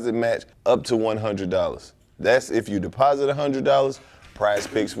deposit match up to $100. That's if you deposit $100, Prize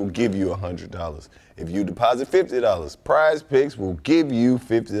Picks will give you $100. If you deposit $50, Prize Picks will give you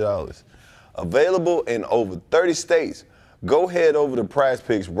 $50. Available in over 30 states. Go head over to Prize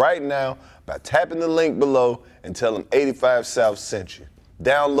Picks right now by tapping the link below and tell them 85 South sent you.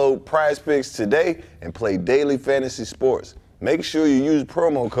 Download Prize Picks today and play daily fantasy sports. Make sure you use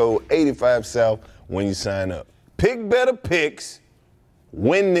promo code 85 South when you sign up. Pick better picks.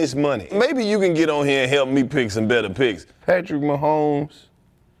 Win this money. Maybe you can get on here and help me pick some better picks. Patrick Mahomes,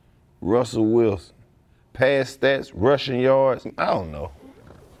 Russell Wilson. Pass stats, rushing yards, I don't know.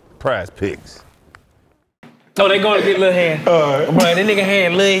 Prize Picks. So they going to get little hand. Bro, that nigga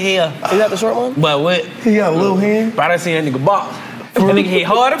hand little hair. Is that the short one? But what? He got a little hand? But I done seen that nigga box. That nigga hit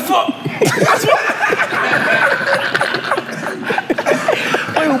hard as fuck.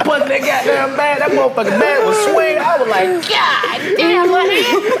 We was punching that goddamn bag. That motherfucking bag was swinging. I was like, God damn, little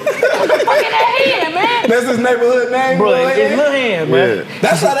hand. What the fuck is that hand, man? That's his neighborhood name, bro. It's little hand, man. Yeah.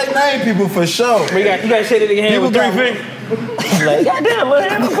 That's how they name people for sure. You got shit in the hand with 3 fingers. Like, goddamn, little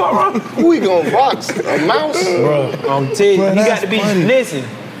hand, what's wrong? We gonna box a mouse? Bro, I'm telling you, you got to be, listen,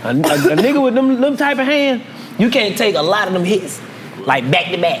 a nigga with them type of hand, you can't take a lot of them hits, like back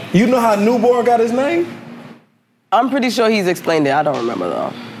to back. You know how Newborn got his name? I'm pretty sure he's explained it. I don't remember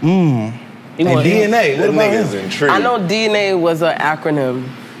though. And DNA, what about him? I know DNA was an acronym.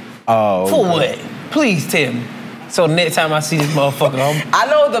 Oh. For what? Please tell me. So next time I see this motherfucker, I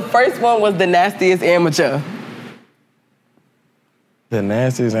know the first one was the nastiest amateur. The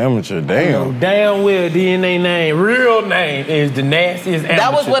nastiest amateur, damn. Damn well DNA name, real name is the nastiest amateur.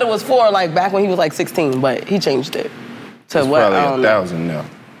 That was what it was for, like back when he was like 16, but he changed it to It's what? probably 1,000 now.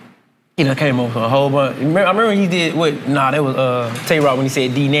 He done came up with a whole bunch. I remember he did what? Nah, that was Tay-Rock when he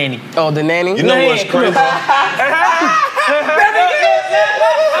said D Nanny. Oh, the nanny. You know what's crazy? I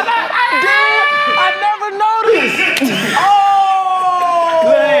never noticed.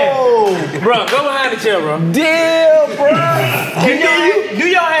 Bro, go behind the chair, bro. Damn, bro. Do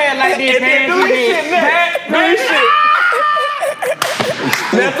your hand like this, man. Do his shit next. Do his shit.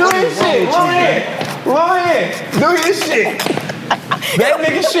 Now do his shit. Low hand. Do his shit. That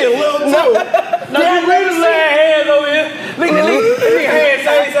nigga shit little too. No, you really laying hands over here. Nigga hands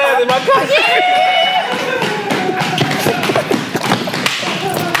same size as my cock.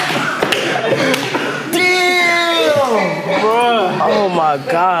 Oh my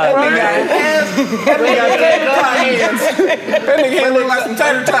God. That nigga got tater hand look like some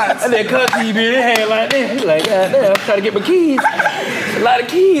tater tots. And that cuss he be in hand like this. He's like, God damn, I'm trying to get my keys. A lot of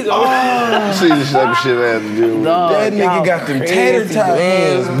keys. See this type of shit I have to do with. That nigga got them tater tot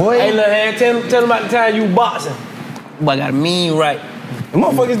hands, boy. Hey, little hand, tell him about the time you boxing. Boy, I got a mean right. The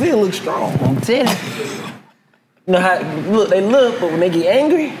motherfuckers did look strong. I'm telling you. You know how they look, but when they get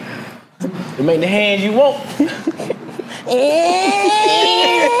angry, they make the hands you want.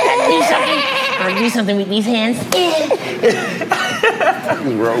 I'll do something with these hands. What's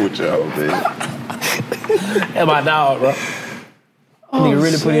wrong with y'all, man? That's my dog, bro. Nigga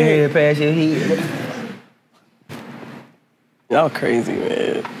really put his head past your head. Y'all crazy,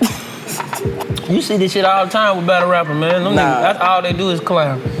 man. You see this shit all the time with battle rappers, man. Them niggas, that's all they do is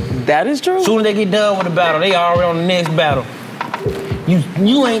clown. That is true. As soon as they get done with the battle, they already on the next battle.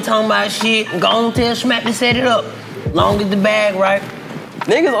 You ain't talking about shit. Go on, tell Smack to set it up. Long as the bag right.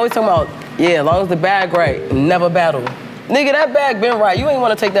 Niggas always talking about, yeah, long as the bag right, never battle. Nigga, that bag been right. You ain't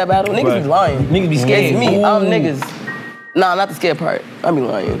want to take that battle. Niggas be lying. Niggas be scared. It's me. I'm niggas. Nah, not the scared part. I be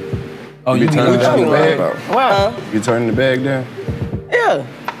lying. Oh, you turning the bag? Wow. You turning the bag down? Yeah.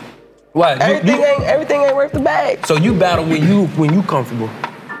 What? Everything ain't worth the bag. So you battle when you comfortable.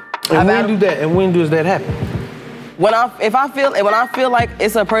 And when do that? And when does that happen? When I feel like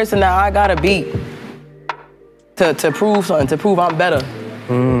it's a person that I gotta beat to prove something, to prove I'm better.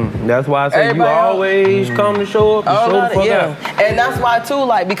 That's why I say you always come to show up and show the fuck out. And that's why too,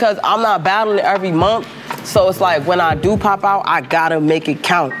 like, because I'm not battling every month, so it's like when I do pop out, I gotta make it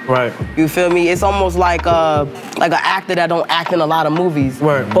count. Right. You feel me? It's almost like an actor that don't act in a lot of movies.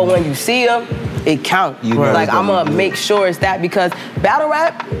 Right. But when you see them, it counts. Like I'm gonna make sure it's that, because battle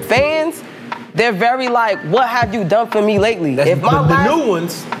rap fans, they're very like, what have you done for me lately? If my the new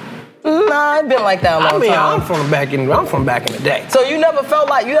ones. Nah, it's been like that a long time. I'm from back in the day. So you never felt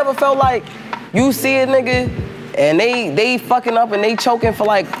like you see a nigga and they fucking up and they choking for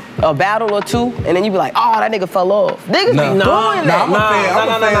like a battle or two, and then you be like, oh, that nigga fell off. Niggas be doing that. I'm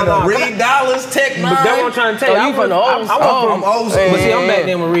a fan of Reed Dollars, Tech Nine. But that's what I'm trying to tell you. You from the old school. I'm old school. But see, I'm back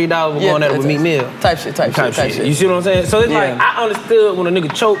then when Reed Dollars was going at it with Meek Mill. Type shit. You see what I'm saying? So it's like, I understood when a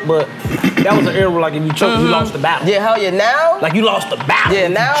nigga choked, but that was an era like if you choke, you lost the battle. Yeah, hell yeah. Now? Like you lost the battle. Yeah,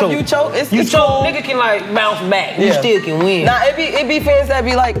 now if you choke, it's choke, cool. nigga can like bounce back. You still can win. Nah, it be fans that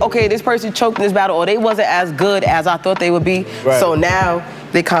be like, okay, this person choked in this battle, or they wasn't as good as I thought they would be. Right. So now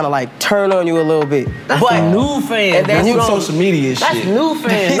they kind of like turn on you a little bit. That's new fans. And then you social media shit. That's new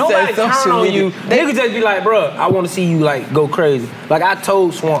fans. Nobody turn on you. Niggas just be like, bro, I want to see you like go crazy. Like I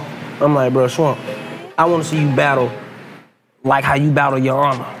told Swamp, I'm like, bro, Swamp, I want to see you battle like how you battle your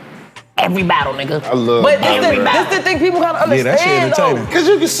armor. Every battle, nigga. I love But this the thing people gotta understand, that shit entertaining. Because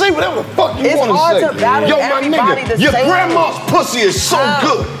you can say whatever the fuck you want to say. It's hard to battle Yo, my everybody nigga, the your same grandma's pussy is so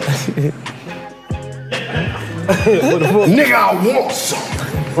good. Nigga, I want some.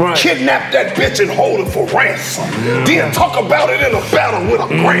 Right. Kidnap that bitch and hold her for ransom. Then talk about it in a battle with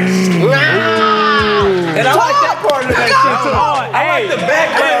a grandson. And I like that part of that shit too. I like the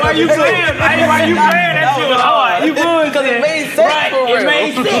background. Why you playing? Why you playing? That shit was hard. You good? Because it made sense. Right. It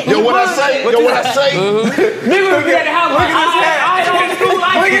made sense. Yo, what I say? Nigga would be at the house. Look at his head.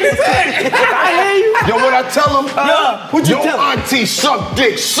 Look at his head. I hear you. Yo, what I tell him? What you tell him? Your auntie sucked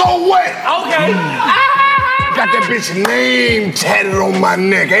dick so wet. Okay. Got that bitch name tatted on my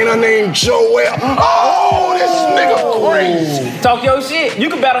neck. Ain't her name Joelle? Oh, this nigga crazy. Talk your shit. You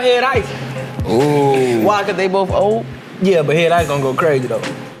can battle Head Ice. Ooh. Why? Cause they both old? Yeah, but Head Ice gonna go crazy though.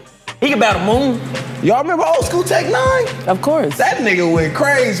 He can battle Moon. Y'all remember old school Tech Nine? Of course. That nigga went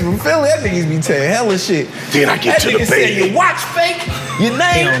crazy from Philly. That niggas be telling hella shit. Then I get to the nigga said baby. your watch fake, your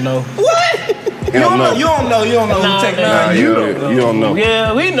name. He don't know. What? You don't know who Tech Nine. Nah, you don't know.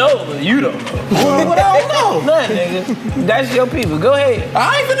 Yeah, we know, but you don't know. What I don't know? Nothing, nigga. That's your people. Go ahead.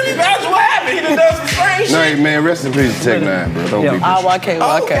 I ain't finna be bad. What happened? He done done some strange shit. Nah, man, rest in peace, Tech Nine, bro. Don't be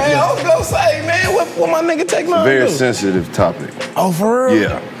YK. Okay, I was gonna say, man, what my nigga Tech Nine Very do? sensitive topic. Oh, for real?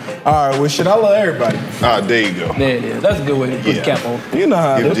 Yeah. All right, well, shit, I love everybody. There you go. There it is. That's a good way to put the cap on. You know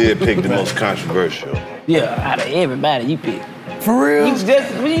how You it is. did pick the most controversial. Yeah, out of everybody you pick. For real? You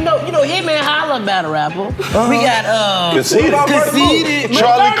know, Hitman holla battle rapper. We got Conceited.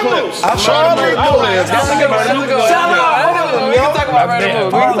 Charlie Clips. Charlie Clips. We can talk about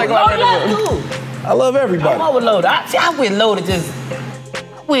Murder Moves. I love everybody. I'm with Loaded. I with Loaded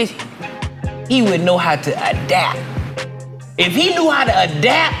I wish he would know how to adapt. If he knew how to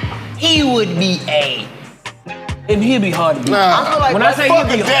adapt, he would be he'd be hard to beat. Nah, I feel like when I say fuck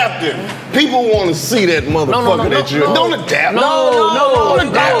adapting, people want to see that motherfucker that you don't adapt. No,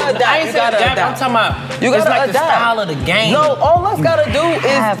 you gotta adapt. I ain't saying adapt. I'm talking about it's like the style of the game. No, all us gotta do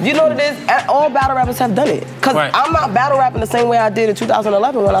is, you know what it is? All battle rappers have done it. Cause I'm not battle rapping the same way I did in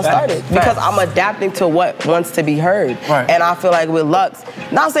 2011 when I started. Because I'm adapting to what wants to be heard. Right. And I feel like with Lux,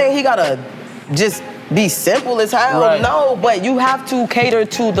 not saying he gotta just be simple as hell, no, but you have to cater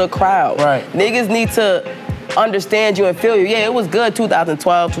to the crowd. Right. Niggas need to understand you and feel you. Yeah, it was good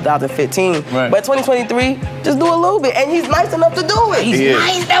 2012, 2015, but 2023, just do a little bit. And he's nice enough to do it. He's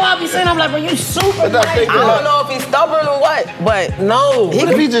nice. That's what I be saying. I'm like, bro, you super nice. I don't know if he's stubborn or what, but no. What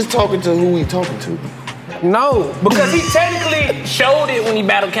if he just talking to who he talking to? No, because he technically showed it when he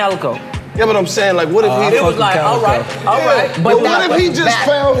battled Calico. Yeah, but I'm saying, like, what if he... It was like, all right. But what if he just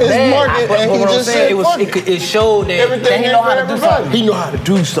found his market and he just said, it showed that everything he know how to do something. He know how to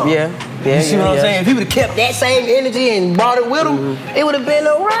do something. Yeah. You see what I'm saying? If he would have kept that same energy and brought it with him, it would have been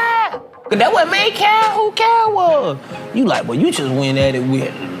a wrap. Cause that what made Cal who Cal was. You like, well, you just went at it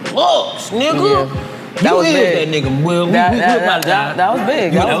with looks, nigga. That was big. That nigga, Will. That was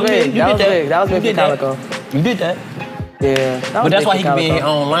big. That was big. That was big. That was big for Calico. You did that. Yeah. But that's why he can be in his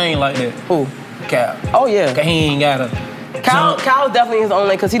own lane like that. Who? Cal. Oh, yeah. Cause he ain't got a... Cal's definitely his own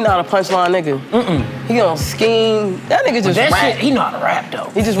lane because he not a punchline nigga. He gonna scheme. That nigga just rap. Shit, he know how to rap, though.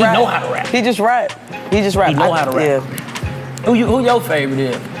 He just rap. He know how to rap. He just rap. He just rap. He know how to rap. Yeah. Who your favorite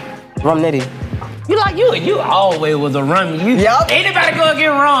is? Rum Nitty. You always was a rummy. Yup. Anybody gonna get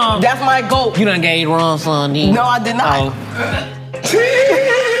wrong? That's my goat. You done gave wrong, son. No, I did not.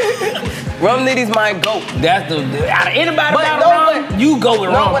 Rum Nitty's my goat. That's the out of anybody wrong, you go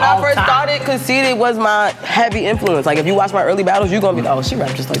with wrong. When I first started, Conceited was my heavy influence. Like if you watch my early battles, you gonna be like, oh, she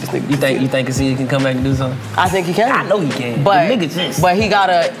rap just like this nigga. You think Conceited can come back and do something? I think he can. I know he can. But the nigga just. But he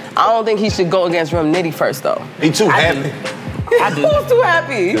gotta. I don't think he should go against Rum Nitty first though. He too happy. I do. Who's too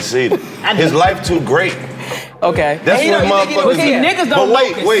happy? Conceited. His life too great. Okay. That's what motherfuckers. See, niggas don't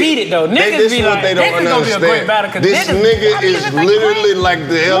know Conceited though. Niggas be like, they don't understand. This nigga is literally like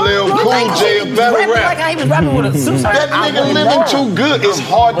the LL Cool J of battle rap. Like he was rapping with a suit. That nigga living too good. It's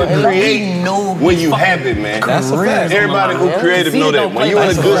hard to create when you have it, man. That's a fact. Everybody who creative know that. When you in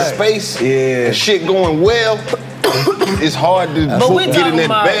a good space and shit going well, it's hard to get in that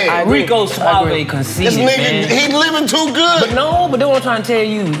bag. Rico Suave Conceited. This nigga, he living too good. But then what I'm trying to tell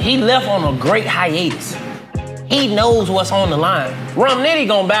you, he left on a great hiatus. He knows what's on the line. Rum Nitty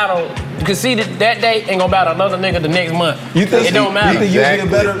gonna battle Conceited that day and gonna battle another nigga the next month. You think it don't matter.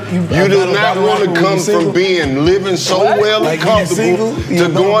 You do not want to come from living so well and comfortable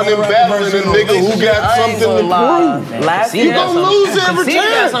to going and battling a nigga who got something to prove. You gonna lose every time. He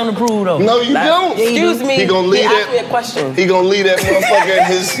got something to prove though. No, you don't. Excuse me. He gonna leave asked me a question. He gonna leave that motherfucker at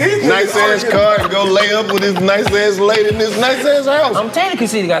his nice ass car and go lay up with his nice ass lady in his nice ass house. I'm telling you,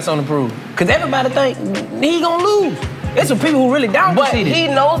 Conceited got something to prove. Cause everybody think he gonna lose. There's some people who really down But Conceited. he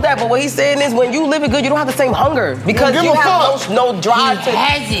knows that. But what he's saying is, when you living good, you don't have the same hunger because you have no drive he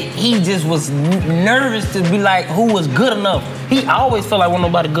has it. He just was nervous to be like, who was good enough. He always felt like wasn't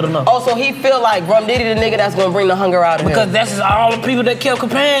nobody good enough. Oh, so he feel like Rum Nitty the nigga that's gonna bring the hunger out of him. Because that's just all the people that kept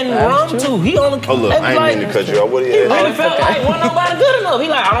comparing Rum to. He only. Oh look, I ain't mean to cut you off. What he really felt like wasn't nobody good enough. He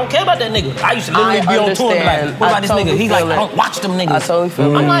like, I don't care about that nigga. I used to literally be on tour and be like, what about this nigga? He like, I don't watch them niggas. I totally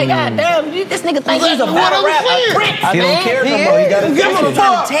feel I'm like, God damn, this nigga think he's a battle rap prince. He don't care no more. He got a That's what I'm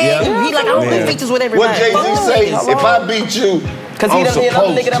trying to tell you. He like, I don't do features with everybody. What Jay-Z say? If I beat you, because he doesn't need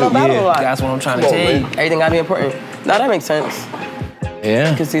another nigga that don't battle a lot. That's what I'm trying to tell you. Everything gotta be important. Now that makes sense.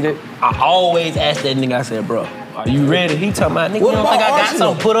 Yeah. Conceited. I always ask that nigga, I said, bro, are you ready? He talking about, nigga, you don't think I got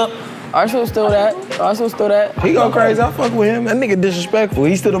something put up? Arsenal still that. He go crazy. I fuck with him. That nigga disrespectful.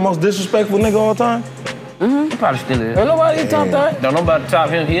 He's still the most disrespectful nigga all the time. He probably still is. Ain't nobody top that. Don't nobody top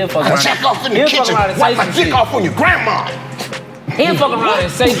him. He'll fuck around. check off in the kitchen. Wipe my dick off on your grandma. He'll fuck around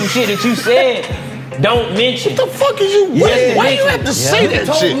and say some shit that you said. Don't mention. What the fuck is you? Why you have to say that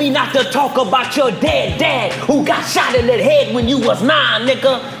You shit? told me not to talk about your dad who got shot in the head when you was 9,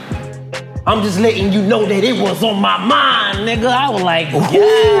 nigga. I'm just letting you know that it was on my mind, nigga. I was like,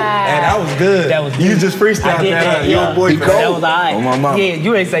 yeah. And that was good. That was good. You just freestyled that. Yeah. Your boyfriend. That was alright. On my mom. Yeah,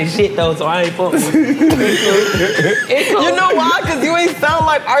 you ain't say shit though, so I ain't fuck with you. You know why? Because you ain't sound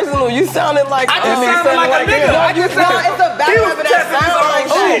like Arsenal. You sounded like. I just sounded like a nigga. No, you sound. It's a battle rapper that sounds like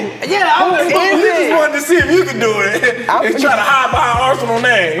shit. Yeah, We just wanted to see if you could do it. And try to hide behind Arsenal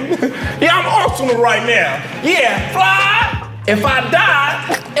name. Yeah, I'm Arsenal right now. Yeah, fly. If I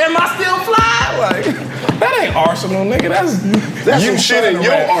die, am I still fly? Like, that ain't Arsenal, nigga. That's you shit in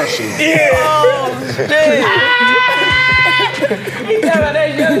your arsenal. Yeah. Oh, shit. You talking about that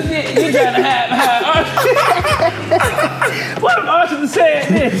young shit? You trying to have Arsenal? What if Arsenal said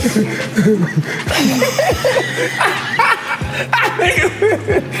this?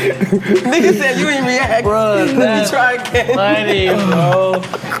 Nigga said you ain't react. Bro, Let me try again. Funny, bro.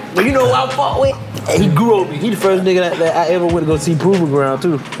 But you know who I fought with? He grew up. He the first nigga that I ever went to go see Proving Ground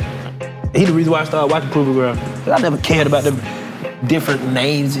too. He the reason why I started watching Proving Ground. I never cared about them different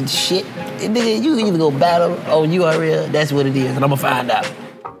names and shit. And nigga, you can either go battle on URL, that's what it is, and I'ma find out.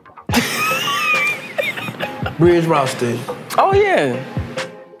 Bridge Roster. Oh yeah.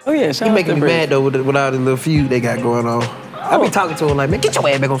 Oh yeah. He making me mad though with all the little feud they got going on. I be talking to him like, man, get your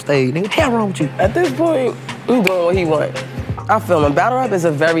ass back on stage, nigga. Hell wrong with you? At this point, he's doing what he want. I feel him. Battle rap is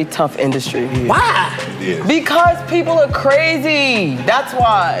a very tough industry. Yeah. Why? Yeah. Because people are crazy. That's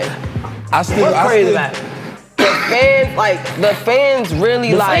why. What's crazy about it? The fans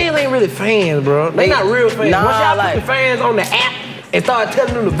really The like. fans ain't really fans, bro. They not real fans. Nah, Once y'all like put the fans on the app, and started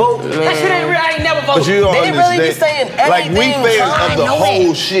telling them to vote. That shit ain't real. I ain't never voted. But you don't They really be saying anything. Like, we fans of the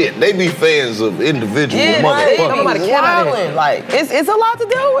whole shit. They be fans of individual motherfuckers. Wildin'. Like, it's a lot to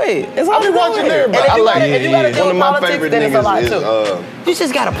deal with. It's a lot to deal with. watching everybody. And I like if you gotta deal one with of my politics, favorite then it's a lot niggas too. You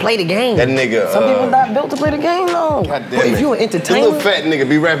just gotta play the game. That nigga. Some people not built to play the game, though. God damn But it. if you an The entertainer, little fat nigga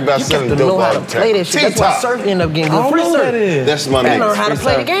be rapping about you selling got to dope know how all to the time. play that shit. That's why T-Top. surf end up getting I good. don't Free know surf. that is. That's my He learned nigga. how to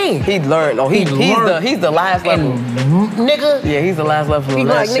play the game. He learned. Oh, he's the last level. Nigga. Yeah, he's the last level. He of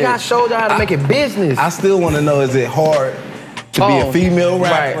like, that nigga, I shit. showed y'all how to make it business. I still want to know, is it hard to be a female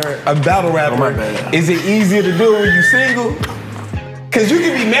rapper, a battle rapper? Is it easier to do it when you single? Cause you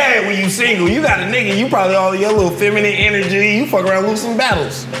can be mad when you single. You got a nigga, you probably all your little feminine energy, you fuck around losing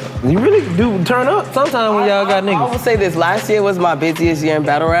battles. You really do turn up sometimes when y'all got I niggas. would say this, last year was my busiest year in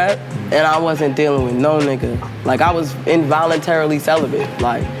battle rap, and I wasn't dealing with no nigga. Like, I was involuntarily celibate.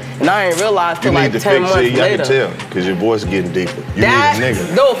 Like, and I ain't realized till You like need to 10 fix months it. I later. can tell, cause your voice getting deeper. You That, need a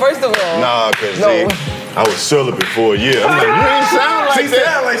nigga. no, first of all. Nah, cause No. see, I was celibate for a year. I'm like, you ain't sound like She that.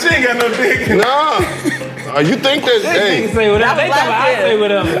 sound like she ain't got no dick. Nah. You think that? Hey, Say whatever. That was last year. Say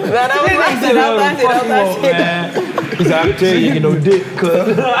whatever. Nah, that was last year. That was last year. That was last year. He said, I can tell you ain't no dick,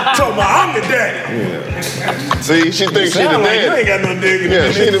 cuz. Talking about I'm the daddy. see, she thinks she the Sound like you man. ain't got no dick.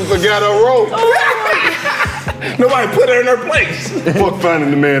 Yeah, she done forgot her role. Nobody put her in her place. Fuck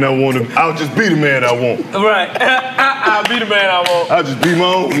finding the man I want. I'll just be the man I want. Right. I'll be the man I want. I'll just be my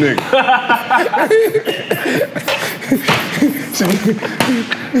own nigga.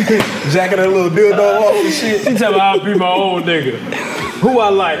 Jacking her little dildo all and shit. She tell me I'll be my own nigga. Who I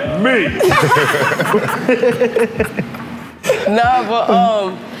like? Me.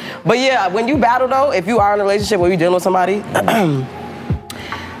 Nah, but yeah, when you battle though, if you are in a relationship where you're dealing with somebody,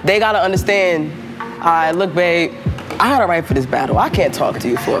 they gotta understand, all right, look, babe, I had a right for this battle. I can't talk to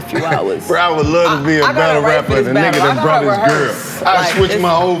you for a few hours. Bro, I would love to be a I got battle a right rapper for and this a nigga battle. that I brought gotta his rehearse. girl. I Like, switch it's- my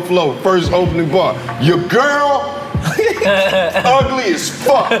whole flow. First opening bar. Your girl ugly as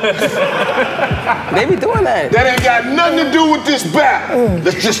fuck. They be doing that. That ain't got nothing to do with this battle.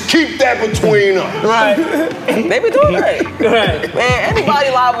 Let's just keep that between us. Right. They be doing that. Right. Man, anybody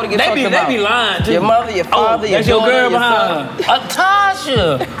liable to get talked about. They be lying too. Your mother, your father, your that's your daughter, girl your behind her.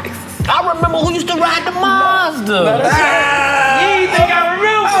 Tasha. I remember who used to ride the Mazda. You think I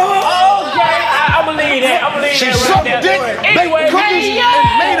remember? Okay, I believe that. I believe She that sucked right dick, there. baked cookies,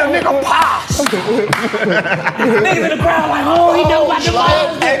 and made a nigga pass. Niggas in the crowd like, oh, he know about the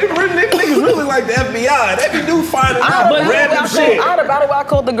Mazda. Hey, them niggas really like the FBI. They be do finding out random shit. I had a battle where I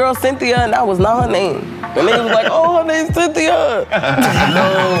called the girl Cynthia, and that was not her name. The nigga was like, oh, her name's Cynthia.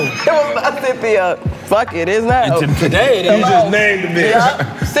 No. It was not Cynthia. Fuck it, it's not. Today, You just named the bitch. Yeah,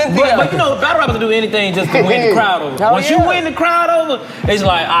 Cynthia. But you know, battle rappers do anything just to win the crowd over. Hell Once you yeah. win the crowd over, it's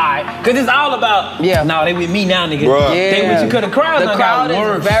like, all right. Because it's all about, nah, they with me now, nigga. Bruh. They with you because the crowd The done crowd got is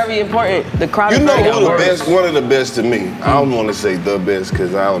worse. very important. The crowd You is know very who the important. best, one of the best to me. I don't want to say the best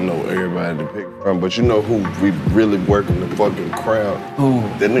because I don't know everybody to pick from, but you know who we really working the fucking crowd? Who?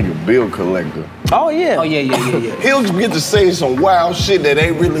 That nigga bill collector. Oh, yeah. Oh, yeah. He'll get to say some wild shit that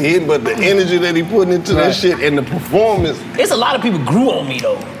ain't really him, but the energy that he putting into that shit and the performance. It's a lot of people grew on me,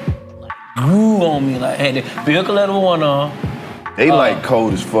 though. Grew on me. Like, hey, Bill Collector one on. They like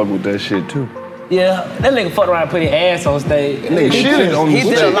cold as fuck with that shit too. Yeah, that nigga fucked around and put his ass on stage. Nigga shit on the He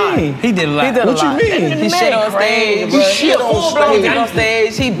did a stage. lot. He did a lot. He did a What you lot. mean? He shit on stage. He shit on He stage. got on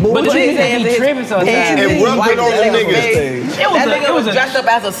stage. He But put the his nigga, hands he in tripping his sometimes. hands. And He rubbed wiped it on that the nigga's nigga's face. stage. That nigga was dressed up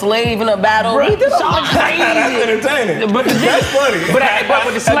as a slave in a battle. He did all That's crazy. entertaining. But That's funny.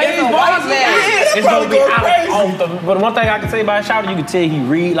 But the slaves a white man. it's gonna be go out crazy. off the. But one thing I can say about Shouter, you can tell he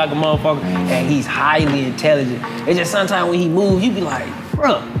read like a motherfucker, and he's highly intelligent. It's just sometimes when he moves, you be like,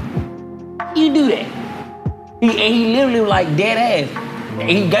 bruh, you do that. He literally like dead ass. And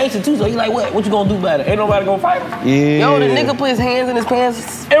he gangster too, so he like, what? What you gonna do about it? Ain't nobody gonna fight him. Yeah. Yo, the nigga put his hands in his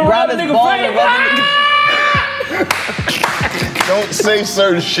pants, And grabbed rub the his nigga ball, face. and rubbed the Don't say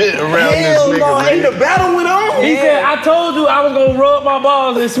certain shit around Hell this no, nigga, ain't man. the battle went on. He said, I told you I was gonna rub my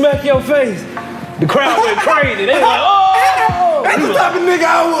balls and smack your face. The crowd went crazy. They was like, oh! That's the type of nigga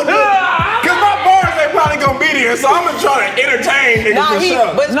I would do. Cause my bars ain't probably gonna be there, so I'm gonna try to entertain niggas Nah, for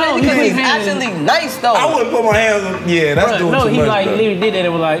sure. but it's No, crazy because he he's didn't. actually nice though. I wouldn't put my hands on. Yeah, that's doing No, too he much. like bro. literally did that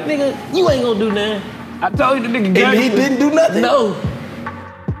and was like, nigga, you ain't gonna do nothing. I told you the nigga got And he you. didn't do nothing. No.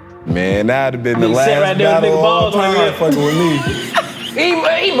 Man, that'd have been the He last sat right there with battle nigga of all balls on time his fucking with me.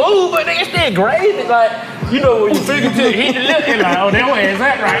 He moved, but nigga still crazy. Like, you know when you fingertip hit the lip, and like, oh, that way is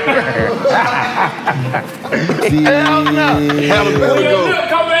that right Hell no. How the battle When your go? lip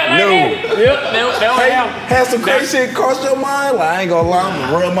come back like No. that, yep, that way happen. Had some crazy shit cross your mind? Like, I ain't gonna lie, I'm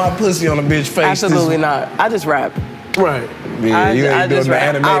gonna rub my pussy on a bitch face. Absolutely not. I just rap. Right. Yeah, you ain't doing the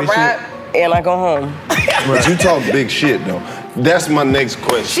animated shit. I rap and I go home. But you talk big shit though. That's my next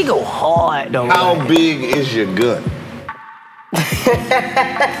question. She go hard though. How big is your gun?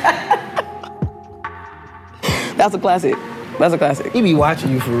 That's a classic. That's a classic. He be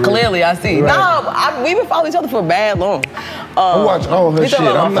watching you for real. Clearly, I see. Right. Nah, we've been following each other for bad long. I watch all her shit.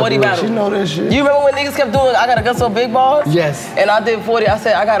 I'm not 40 doing battle. She know that shit. You remember when niggas kept doing I got a gun so big balls? Yes. And I did 40. I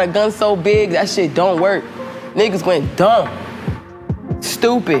said I got a gun so big that shit don't work. Niggas went dumb.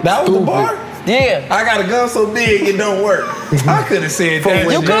 Stupid. That was the bar? Yeah. I got a gun so big it don't work. I could have said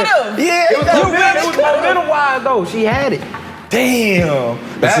that. You could have. Yeah, It was momentum wise though. She had it. Damn.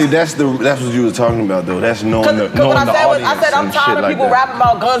 See, that's what you were talking about though. That's knowing the Because what I said was, I said I'm and tired shit of like people that. rapping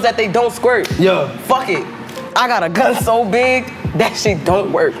about guns that they don't squirt. Yeah. Fuck it. I got a gun so big that shit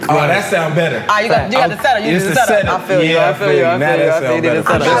don't work. Oh, that sound better. You got the setup. You It's did the the setup. setup. I feel you. Yeah, I feel you. Now that sound better.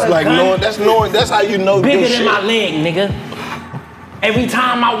 That's like knowing. That's how you know. Bigger good than my leg, nigga. Every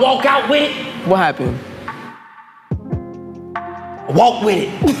time I walk out with it, What happened? walk with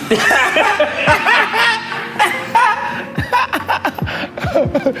it.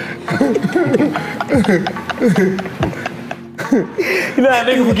 You know how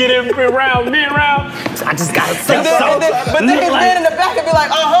niggas get in round, mid-round? I just gotta say something. But then his man in the back would be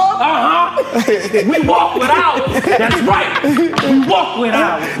like, We walk with ours. That's right. We walk with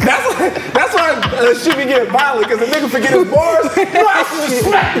ours. That's why shit be getting violent, because the nigga forget his bars. You know, I should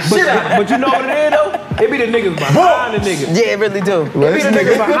smack the shit out. But you know what it is though? It be the niggas behind the niggas. Yeah, it really do. It be the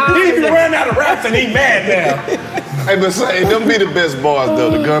niggas behind He the be niggas. running out of raps and he mad now. Hey, but say them be the best bars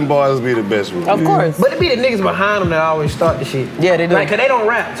though. The gun bars be the best ones. Of course. But it be the niggas behind them that always start the shit. Yeah, they do. Like, cause they don't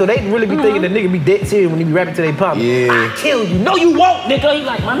rap, so they really be thinking the nigga be dead serious when he be rapping to their partner. Yeah. I kill you. No, you won't, nigga. He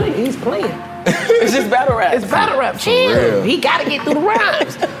like, my nigga, he's playing. It's just battle rap. It's battle rap. Chill. He gotta get through the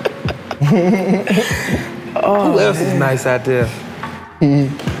rhymes. Who else is nice out there?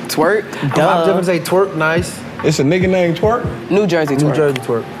 Twerk. I'm just gonna say twerk nice. It's a nigga named Twerk? New Jersey twerk. New Jersey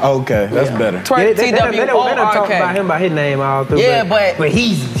twerk. Okay, that's better. Twerk, They don't talk about TWORK. him by his name all through. Yeah, but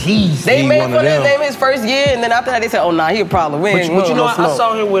he's They He made one fun of of his them. name his first year, and then after that they said, oh, nah, he a problem. We ain't But you know, no I smoke.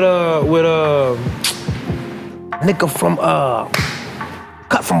 saw him with nigga from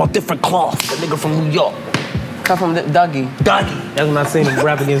cut from a different cloth. A nigga from New York. Come from Dougie. Dougie. That's when I seen him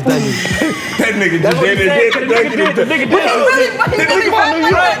rap against Dougie. That nigga just did it. The nigga did. But he really rap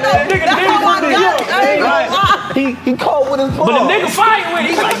like that, though. That's how I got it. I ain't gonna lie. He called with his bars. But the nigga fighting with it.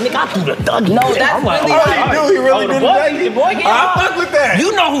 He's like, nigga, I threw the Dougie. No, that's I'm like, really oh, hard. He really the did boy, that. the boy get I hard. fuck with that.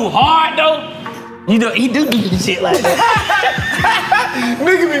 You know who hard though? You know he do shit like that.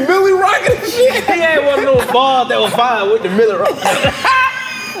 Nigga be Millie rocking and shit. He ain't one of those balls that was fine with the Miller Rock.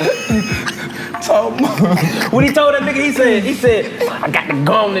 When he told that nigga, he said, I got the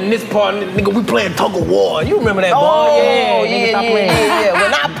gun in this part, nigga, we playing tug of war. You remember that ball? Oh, Nigga, stop playing. yeah.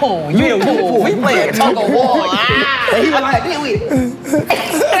 When I pull, you pull. We playing tug of war. And he was like,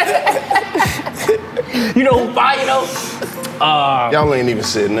 you know who fire though? Y'all ain't even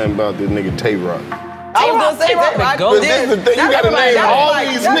said nothing about this nigga Tay-Rock. I was gonna say that, But this the thing, you gotta name all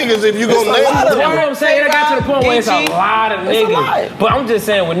these niggas if you gonna name That's them. what I'm saying. It got to the point where it's a lot of It's a niggas. lot. But I'm just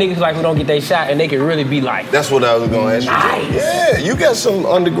saying, when niggas like who don't get their shot and they can really be like, That's what I was gonna ask you. Nice. Yeah, you got some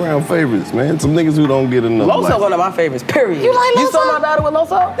underground favorites, man. Some niggas who don't get enough. Loso light. one of my favorites, period. You like You Loso? saw my battle with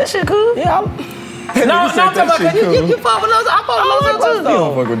Loso? that shit cool. Yeah, No, I'm talking about you fuck with Loso. I fuck with Loso too. You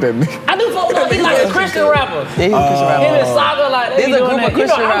don't fuck with that nigga. I do fuck with Loso. He's like a Christian rapper. yeah, he's a Christian Him rapper. and Saga, like, they There's be a doing group that. of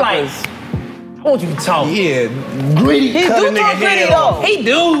Christian I'm like, rappers. I want you to talk. Yeah, gritty. He cut do a nigga talk pretty head though. off. He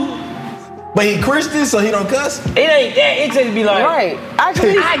do. But he Christian, so he don't cuss. It ain't that. It just be like, Right.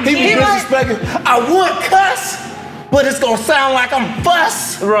 Actually, He be disrespecting. I would cuss, but it's gonna sound like I'm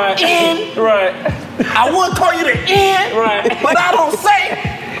fuss. right, In. right, I would call you the N, right. but I don't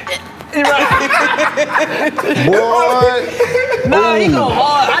say. Boy, no, he go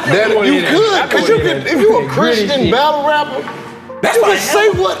hard. I just that you could, cause you could, if you a Christian battle rapper, That's you what can say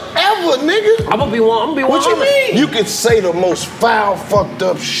whatever, nigga. I'm gonna be one. What you mean? You could say the most foul, fucked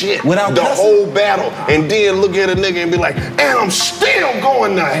up shit Without the cussing? whole battle, and then look at a nigga and be like, and I'm still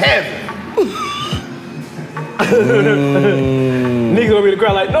going to heaven. Niggas gonna be in the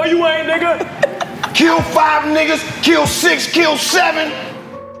crowd like, no, you ain't, nigga. Kill 5 niggas, kill 6, kill 7.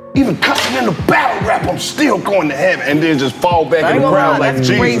 even cussing in the battle rap, I'm still going to heaven. And then just fall back in the crowd like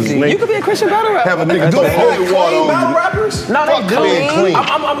Jesus, nigga. You could be a Christian battle rapper. Have a nigga do holy water on battle you. rappers? No, they do. Clean.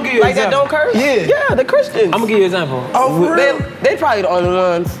 I'm gonna give you an Like that example. don't curse? Yeah. Yeah, the Christians. I'm gonna give you an example. Oh, for real? They probably the only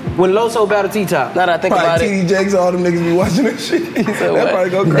ones. When Loso battled T-Top. Now that I think about Probably it. TD Jakes, all them niggas be watching that shit. That probably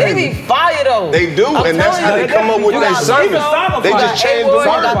go They crazy. be fire though. They do, I'm and that's telling how you, they come up with you their got sermon. Lito, They you just got change the A-Boy, you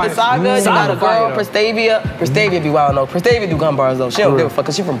got word. the Saga, you got a girl, Saga. Prestavia be wild though. Prestavia do gun bars though. She don't give a fuck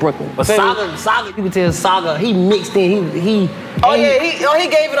cause she from Brooklyn. But Saga, you can tell Saga, he mixed in, he Oh yeah, he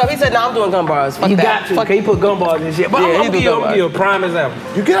gave it up. He said, "Nah, I'm doing gun bars." Fuck you that. got to. Fuck He put gun bars and shit. But Yeah, I'm he gonna do give gun bars. you a prime example.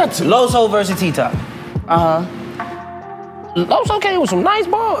 You got to. Loso versus T-Top. Loso came with some nice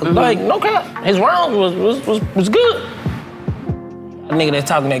bars. Like, no cap. His rounds was good. A nigga that's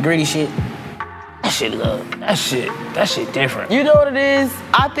talking that gritty shit. That shit different. You know what it is?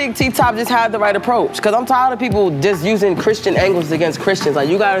 I think T-Top just had the right approach. Cause I'm tired of people just using Christian angles against Christians. Like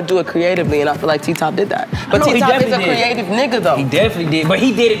you gotta do it creatively, and I feel like T-Top did that. But know, he T-Top is a definitely did. creative nigga though. He definitely did, but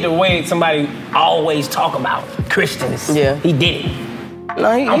he did it the way somebody always talk about Christians. Yeah. He did it. No,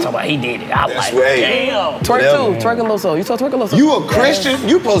 I'm talking about he did it. I was That's like, right. damn. Twerk Whatever. too. Twerking Loso. You saw twerking Loso? You a Christian?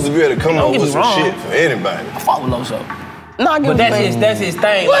 You supposed to be able to come up get with me some wrong. shit for anybody. I fought with Loso. No, I get But what you're saying. that's his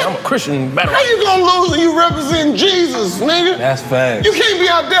thing. What? Like, I'm a Christian better. How you gonna lose when you represent Jesus, nigga? That's facts. You can't be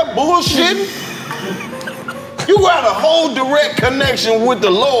out there bullshitting. You got a whole direct connection with the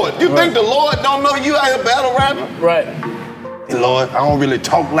Lord. You think the Lord don't know you out here battle rapping? Right. Hey, Lord, I don't really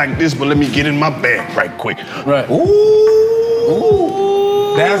talk like this, but let me get in my bag right quick. Right.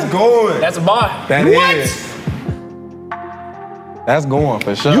 Ooh. That's going. That's a bar. That What? is. That's going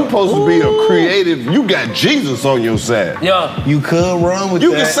for sure. You supposed to be a creative. You got Jesus on your side. Yeah. You could run with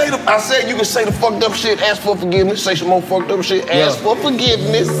You that. can say I said you can say the fucked up shit, ask for forgiveness, say some more fucked up shit, ask for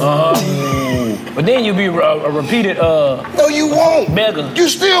forgiveness. But then you be a repeated, No, you won't. beggar. You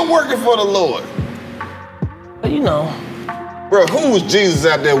still working for the Lord. You know. Bro, who was Jesus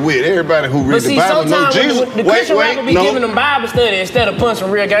out there with? Everybody who But read the see, Bible know sometimes Jesus. the Christian rapper be giving them Bible study instead of putting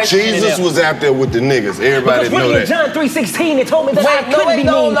some real gangster shit in Jesus there. was out there with the niggas. Everybody Because know when in that. John 3:16, it told me that I Wait, no, couldn't wait, be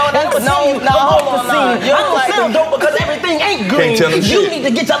no, mean. no, that's- And I'ma no, sell you no, off hold the on, no. scene. You I don't don't like sell them. dope because everything ain't green. tell them You shit. need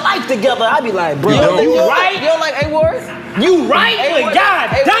to get your life together. I be like, bro, You don't. you You right? don't like A-Word? You right? A-Word- But God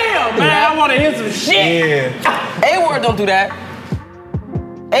A-Word damn, don't do man, that. I want to hear some shit. Yeah. A-Word don't do that.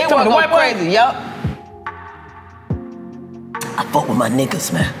 A-Word the go white boy? crazy, yup. I fuck with my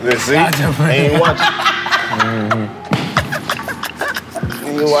niggas, man. Let's see. Ain't watching.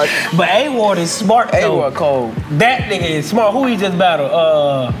 Ain't watching. But A-Ward is smart, though. A-Word cold. That nigga is smart. Who he just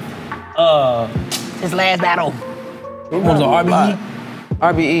battled? His last battle. What was it, RBE?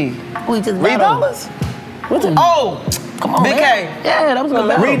 RBE. Who he just Reed battled? Dollars? What's it? Oh, Come on, Big man. K. Yeah, that was a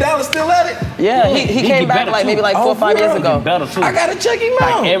battle. Reed Dallas still at it? Yeah, he He came get back better, like too. maybe like 4 or 5 years He ago. get better, too. I gotta check him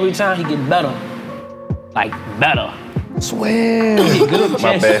out. Like, every time he get better. Like, better. Swear. He get good with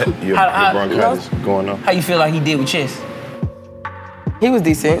My chess. bad. Your bronchitis going on. How you feel like he did with chess? He was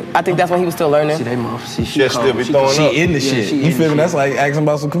decent. I think that's when he was still learning. See, they move. She Chess still be throwing She up. in the shit. she You in feel the me? shit. That's like asking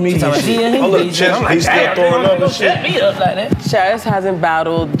about some comedian She shit. in him. Oh, look, bitch. Chess, I'm like, he's still damn, throwing they up gonna and shit. shut me up like that. Chaz hasn't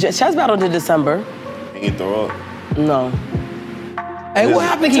battled. Chaz battled in December. He can throw up. No. Hey, what I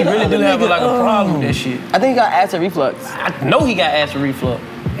happened think to he the really other do have nigga? like a problem with that shit. I think he got acid reflux. I know he got acid reflux.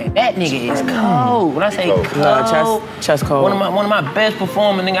 And that nigga is cold. When I say Cold. cold, No, chest cold. one of my best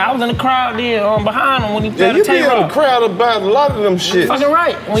performing niggas. I was in the crowd there behind him when he Yeah, battled you be in the Tay-Rock. crowd about a lot of them shit. Fucking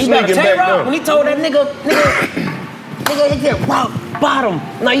right. When he battled Sneaking back Tay-Rock, down. when he told that nigga, he said rock bottom.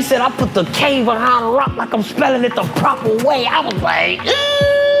 No, he said I put the K behind the rock like I'm spelling it the proper way. I was like,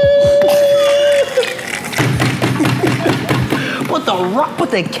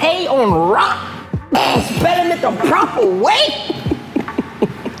 put the K on rock, spelling it the proper way.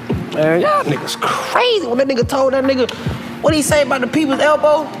 Man, y'all niggas crazy. When that nigga told that nigga, what he say about the people's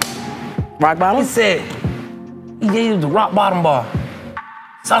elbow? Rock He bottom? said, he gave the rock bottom bar.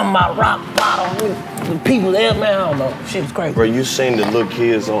 Something about rock bottom. The people's elbow, man, I don't know. Shit was crazy. Bro, you seen the little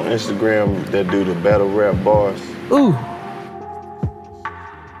kids on Instagram that do the battle rap bars? Ooh.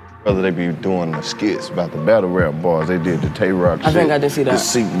 Brother, they be doing the skits about the battle rap bars. They did the Tay-Rock shit. I think I did see that. The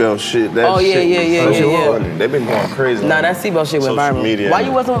seatbelt shit. That Oh, yeah, shit yeah, was yeah, so yeah. funny. They been going crazy. Nah, on that seatbelt shit went social viral. media. Why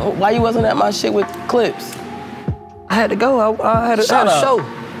you wasn't at my shit with clips? I had to go. I had a Shut up. show.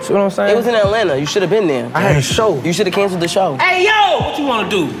 See what I'm saying? It was in Atlanta. You should have been there. I had a show. You should have canceled the show. Hey, yo, what you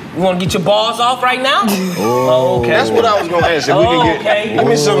want to do? You want to get your balls off right now? Oh, okay. That's what I was gonna ask. If we can get, okay. give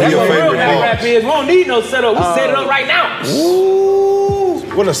me some of That's your what real favorite battle rap bars. is. We don't need no setup. We set it up right now.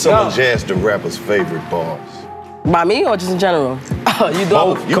 What are some of Jaz the Rapper's favorite bars? By me or just in general? You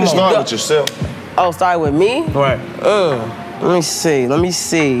Both. You can start with yourself. Oh, start with me? Right. Let me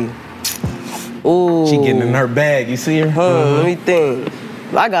see. Ooh. She getting in her bag, you see her? Let me think.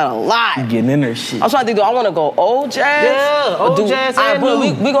 I got a lot. She getting in her shit. I'm trying to think, do I want to go old jazz? Yeah, old jazz and new.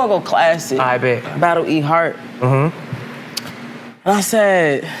 We gonna go classic. I bet. Battle E Heart. And I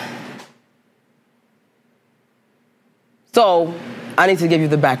said, so I need to give you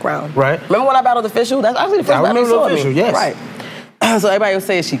the background. Right. Remember when I battled Official? That's actually the first battle you saw me. Official, yes. Right. So everybody was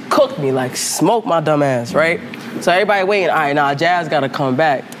saying she cooked me, like smoked my dumb ass, right? So everybody waiting, all right, now Jazz gotta come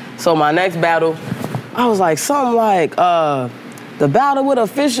back. So my next battle, I was like, something like, the battle with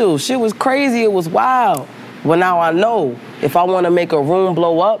Official, shit was crazy, it was wild. Well, now I know if I want to make a room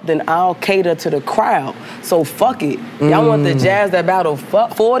blow up, then I'll cater to the crowd. So fuck it. Y'all want the Jazz that battle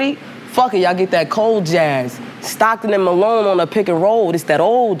 40? Fuck it, y'all get that cold jazz. Stockton and Malone on a pick and roll, it's that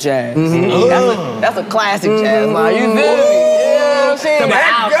old jazz. That's a classic jazz line, you feel me? You know what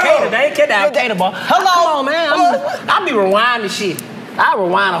I'm saying? They ain't kidding Al Qaeda, boy. Hello. Come on, man. I be rewinding shit. I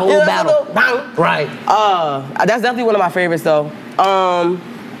rewind a whole battle. Right. That's definitely one of my favorites, though.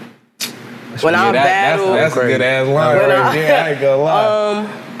 When I battle, that's a good ass line right there. I ain't gonna lie.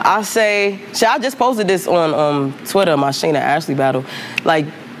 I say, shit, I just posted this on Twitter, my Shayna Ashley battle. Like,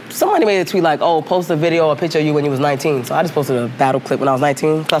 somebody made a tweet like, oh, post a video or a picture of you when you was 19. So I just posted a battle clip when I was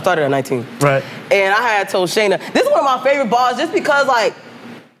 19, because I started at 19. Right. And I had told Shayna, this is one of my favorite bars just because, like,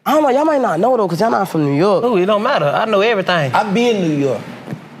 I don't know, y'all might not know though, because y'all not from New York. Ooh, it don't matter. I know everything. I be in New York.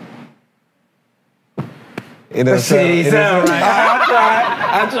 It doesn't sound right.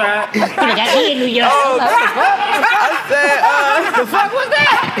 I tried. I be in New York. I said, the fuck was that?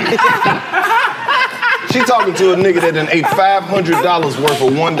 She talking to a nigga that done ate $500 worth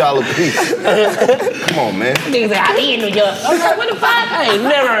of $1 piece. Come on, man. Nigga say, I be in New York. I was like, what the fuck? I ain't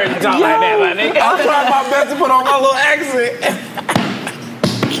never heard you talk like that, my nigga. I'm trying my best to put on my little accent.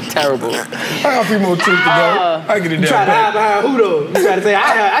 terrible. I got a few more trips to go. I get it down. You try to hide behind who though? You try to say,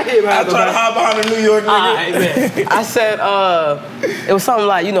 I hit behind I try to hide behind a New York nigga. I said, it was something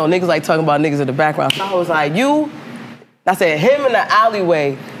like, you know, niggas like talking about niggas in the background. So I was like, I said, him in the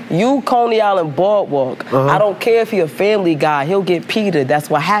alleyway, you Coney Island Boardwalk. I don't care if he a family guy, he'll get petered. That's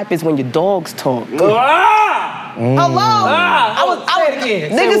what happens when your dogs talk. Hello?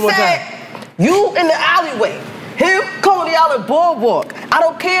 Niggas said, you in the alleyway, him Coney Island Boardwalk. I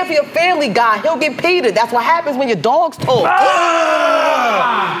don't care if he a family guy, he'll get petered. That's what happens when your dogs talk.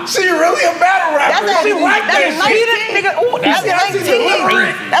 She really a battle rapper. She like that shit. Nigga, ooh, that's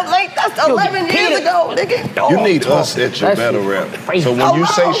 19. That's 11 years ago, nigga. You need us at your battle rap. So when you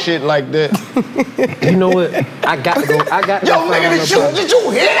say shit like that, you know what? I got to go. Yo, nigga, did you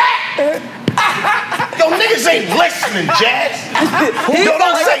hear that? Yo, niggas ain't listening, Jazz.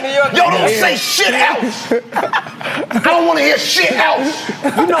 Don't say shit else. I don't want to hear shit else.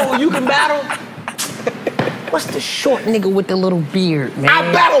 You know when you can battle? What's the short nigga with the little beard, man?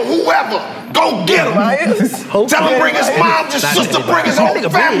 I battle whoever. Go get him. Tell him bring his mom, his sister, bring his whole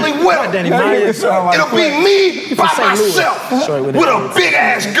family with him. It'll be me by myself with a big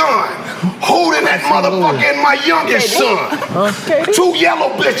ass gun, holding that motherfucker and my youngest son. 2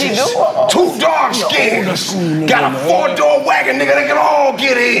 yellow bitches, 2 dark skins. Got a 4-door wagon, nigga, they can all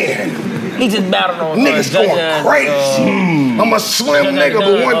get in. He just battled on niggas going crazy. I'm a slim nigga,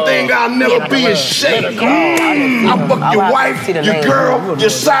 but one thing I'll never be is shape. I'll fuck your wife, your girl, your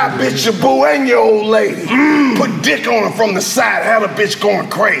side bitch, your boo, and your old lady. Put dick on her from the side, have the bitch going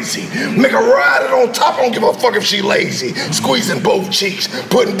crazy. Make her ride it on top, I don't give a fuck if she lazy. Squeezing both cheeks,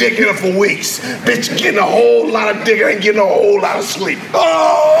 putting dick in her for weeks. Bitch getting a whole lot of dick, ain't getting a whole lot of sleep.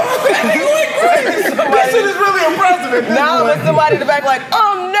 Oh, that nigga went crazy. This shit is really impressive. Now there's somebody in the back like,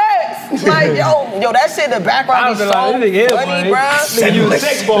 I'm next. Like, yo, that shit in the background is so funny,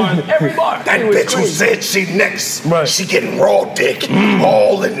 bro. Every bar. That bitch who said she next, she getting raw dick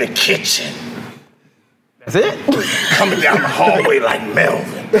all in the kitchen. That's it? Coming down the hallway like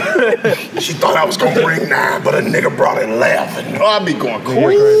Melvin. She thought I was gonna bring 9, but a nigga brought 11. Oh, I be going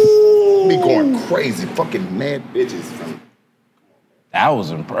crazy. Be going crazy. Fucking mad bitches. That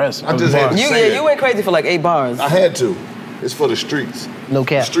was impressive. I just had to say that. You went crazy for like 8 bars. I had to. It's for the streets. No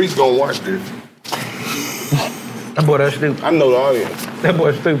cap. The streets gonna watch this. That boy, that's stupid. I know the audience. That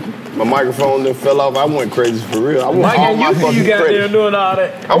boy's stupid. My microphone then fell off. I went crazy for real. I want Mike, all my fucking you got credit. there doing all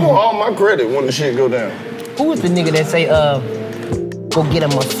that. I want all my credit when the shit go down. Who was the nigga that say, go get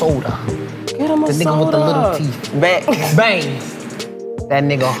him a soda? Get him a the nigga with the little teeth. Bangs. That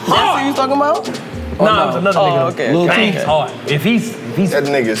nigga hard. That's who you talking about? No, it's another nigga. Okay. Little teeth hard. If he's that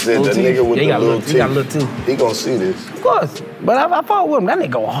nigga said that nigga with the little teeth. He got little teeth. He gonna see this. Of course. But I fought with him. That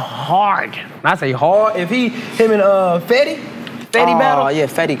nigga go hard. I say hard. If him and Fetty Fetty battle? Oh, yeah,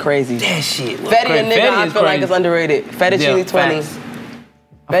 Fetty crazy. That shit. Fetty a nigga I feel like is underrated. Fettuccine 20.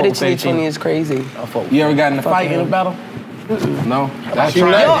 Fettuccine 20 is crazy. You ever got in a fight in a battle? No? That's Yo,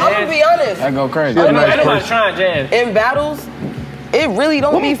 I'm gonna be honest. That go crazy. Everybody's trying Jazz. In battles, it really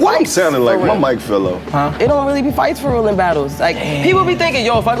don't be fights. Sounded like my mic fell off. Huh? It don't really be fights for real in battles. Like, people be thinking,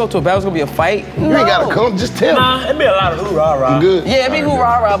 yo, if I go to a battle, it's gonna be a fight. You ain't gotta come, just tell me. Nah, it be a lot of hoorah. Good. Yeah, it be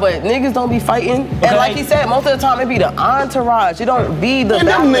hoorah, but niggas don't be fighting. And like he said, most of the time it be the entourage. It don't be the Man,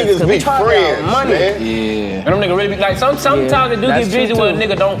 them niggas be friends, money. man. Yeah. And them niggas really be like, sometimes they do get busy with a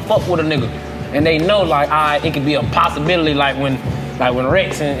nigga don't fuck with a nigga. And they know like, it could be a possibility like when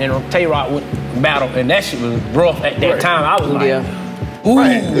Rex and Tay-Rock would battle and that shit was rough at that time. I was like, ooh.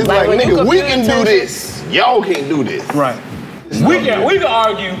 Right. It's like nigga, we can do this. Y'all can't do this. Right. We can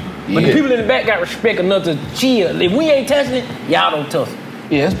argue, but the people in the back got respect enough to chill. If we ain't touching it, y'all don't touch it.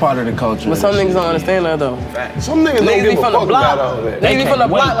 Yeah, it's part of the culture. But some niggas don't understand that though. Some niggas don't give a fuck about all that. Niggas be from the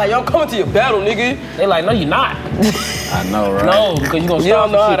block like, yo, I'm coming to your battle, nigga. They like, no, you're not. I know, right? No, because you gonna You don't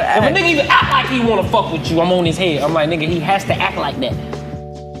start know how shit. to act. If a nigga even act like he wanna fuck with you, I'm on his head. I'm like, nigga, he has to act like that.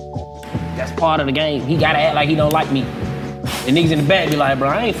 That's part of the game. He gotta act like he don't like me. And niggas in the back be like, bro,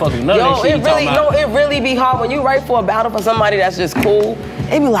 I ain't fucking with none of that shit you talking about. It really be hard when you write for a battle for somebody that's just cool.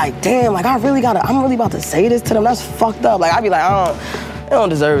 It be like, damn, like I'm really about to say this to them. That's fucked up. Like I be like, they don't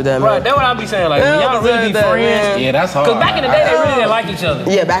deserve that, man. Right, that's what I be saying. Like, when y'all really be friends. Man. Yeah, that's hard. Because back in the day, they really didn't like each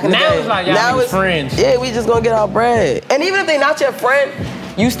other. Yeah, back in the day. Now it's like, y'all be friends. Yeah, we just gonna get our bread. And even if they not your friend,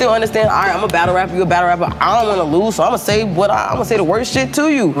 you still understand, all right, I'm a battle rapper, you a battle rapper. I don't wanna lose, so I'm gonna say the worst shit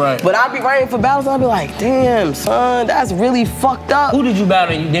to you. Right. But I be writing for battles, and I be like, damn, son, that's really fucked up. Who did you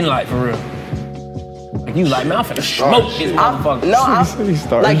battle and you didn't like for real? Like, you like, man, I'm finna smoke this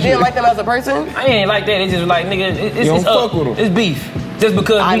motherfucker. Like, didn't like them as a person? I ain't like that. It's just like, nigga, it's fuck with them. It's beef. Just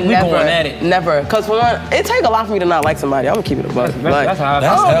because we going at it. Never. Cause for one, it take a lot for me to not like somebody. I'm gonna keep it a buck. That's how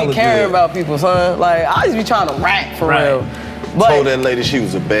I I don't be caring about people, son. Like, I just be trying to rap for real. But Told that lady she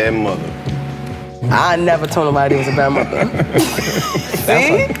was a bad mother. I never told nobody it was a bad mother.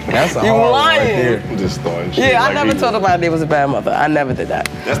 See? That's a you hard lying. right there. I'm just throwing shit. Yeah, I like never told nobody it was a bad mother. I never did that.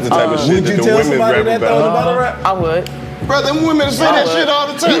 That's the type of shit that the women rap about. I would. Bro, them women say that shit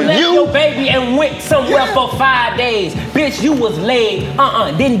all the time. You left your baby and went somewhere for 5 days. Bitch, you was laid.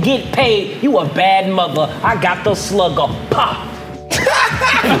 Didn't get paid. You a bad mother. I got the slugger. Pop.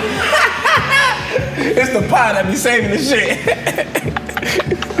 It's the pie that be saving the shit.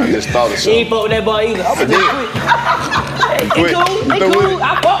 I just thought of He something. ain't fuck with that boy either. He cool.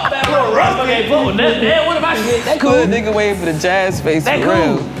 I fuck with that boy. Russell ain't fuck with that. Man, what about shit? That cool. That nigga waiting for the jazz face That for cool.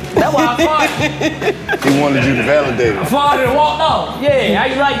 real. That's why I fought. He wanted you to validate I it. fought and walked off. Yeah, how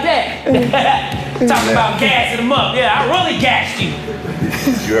you like that? Talking about gassing him up. Yeah, I really gassed you.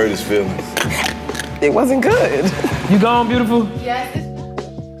 You hurt his feelings. It wasn't good. You gone, beautiful? Yes.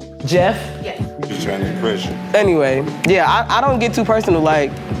 Jeff? Yes. Just trying to impress you. Anyway, yeah, I don't get too personal.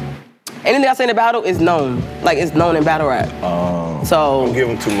 Like, anything I say in the battle is known. Like, it's known in battle rap. So Don't give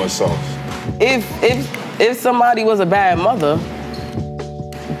him too much sauce. if somebody was a bad mother,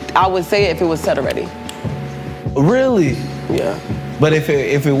 I would say it if it was said already. Really? Yeah. But if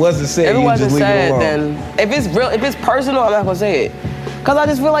it wasn't said, If it you wasn't just leave said, it alone. then if it's real, if it's personal, I'm not gonna say it. Cause I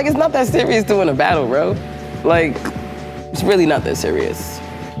just feel like it's not that serious doing a battle, bro. Like, it's really not that serious.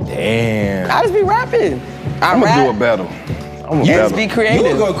 Damn. I just be rapping. I'm gonna do a battle. I'm You gonna just be battle. creative.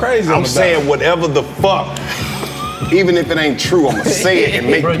 You go crazy on I'm the saying whatever the fuck. Even if it ain't true, I'm gonna say it and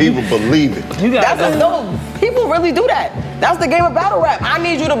make people believe it. You got That's no, people really do that. That's the game of battle rap. I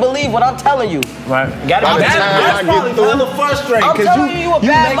need you to believe what I'm telling you. Right. By the time I That's probably get through, hella frustrating. I'm 'cause telling you a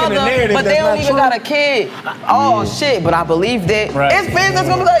bad making a mother, narrative but they that's don't not even true. got a kid. Oh shit, but I believed it. Right. It's fans that's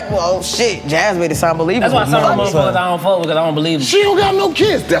gonna be like, well, shit, Jazz made it sound believable. That's why some No. motherfuckers I don't fuck with because I don't believe them. she don't got no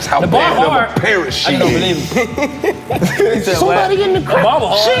kids. That's how The bar bad of hard. a parent she I don't is. believe them. Somebody in the crowd. Barbara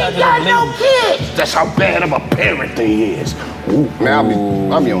hard, She I ain't just got believe no him. kids. That's how bad of a parent they is. Ooh,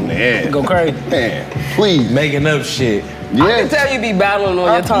 man, I'll be on the edge. Go crazy. Man, please. Making up shit. I can Yeah. tell you be battling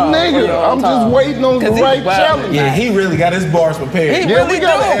on your time. Nigga, I'm just waiting on the 'Cause he's right wild. challenge. Yeah, he really got his bars prepared. He Yeah, really we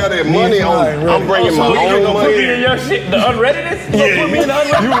gotta do. have that money He's on. fine, really. I'm bringing my You own gonna put me in money. your shit, the unreadiness? You gonna put me in the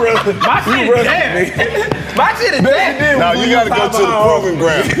unreadiness? You really, My shit is dead. My shit is dead. Now you gotta go to the proving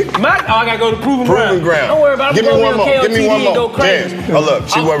ground. I gotta go to proving Proving ground. Don't worry about it. Give me I'm one gonna more. go Give me one KOTD and go more. crazy. Jazz. Oh look,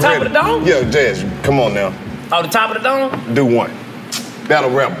 she Off wasn't the top ready. of the dome? Yeah, Jazz. Come on now. Oh, the top of the dome? Do one. Battle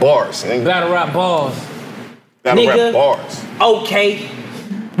rap bars. Nigga. Battle rap balls. Battle nigga. rap bars. Okay,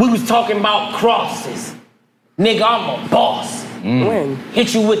 we was talking about crosses. Nigga, I'm a boss. When?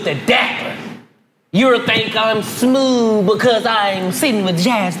 Hit you with the dapper. You'll think I'm smooth because I'm sitting with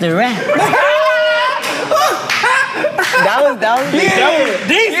Jaz the Rapper. That was decent.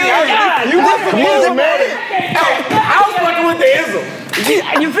 Yeah, you wasn't mad. I was fucking with the ism.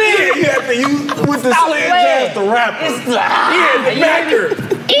 You feel it? You have to use with the slang Jaz The Rapper. It's like, the macker.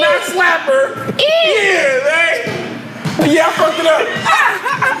 Not slapper. Yeah, man. Yeah, I fucked it up.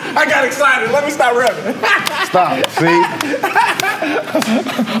 I got excited. Let me stop rapping. Stop. See?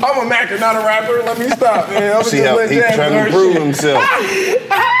 I'm a macker, not a rapper. Let me stop, man. I'm See how he's trying to prove himself.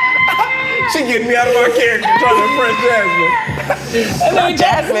 She getting me out of my character trying to impress Jasmine.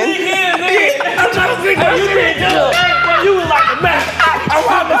 Jasmine. I'm trying to think of you. You was like a man. I'm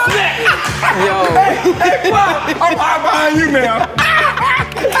hiding the snack. Yo. Hey, Pop, I'm hiding behind you now.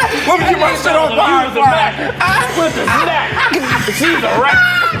 Let me get my shit on fire. With the snack. She's a rat.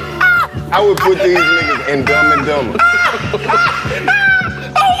 I would put these niggas in Dumb and Dumber. Oh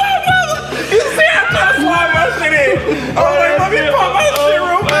my mother! You see, I'm trying to slide my shit in. Oh wait, let me pop my shit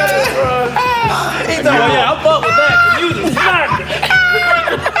real fast. He's like, yeah, I fuck with that. You the snack.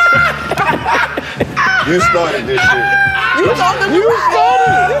 You started this shit. You started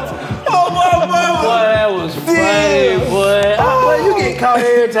it. Oh my mama! Boy, that was funny, boy. Boy, you get caught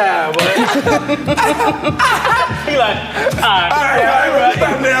every time, boy. He like, all right.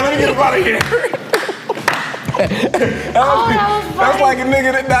 Stop now. Let me get up out of here. That's like a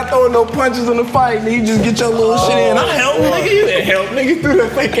nigga that not throwing no punches in the fight, and you just get your little shit in. I help, nigga. You didn't help, nigga. Threw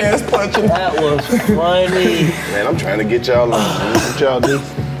that fake ass punching. That was funny. Man, I'm trying to get y'all on. What y'all do?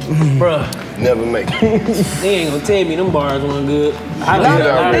 Bruh. Never make it. They ain't gonna tell me them bars weren't good.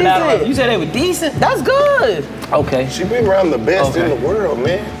 You said they were decent? That's good. Okay. She been around the best in the world,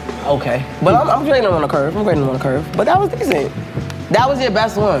 man. Okay. But I'm grading them on a curve. But that was decent. That was your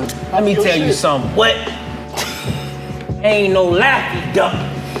best one. Let me tell you something. What? Ain't no laffy duck.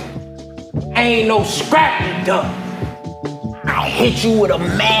 Ain't no scrappy duck. I hit you with a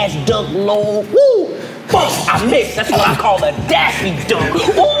mash duck low. Woo! Fuck, I missed. That's what I call a daffy duck.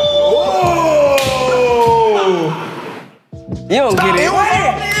 Whoa! You don't get it. It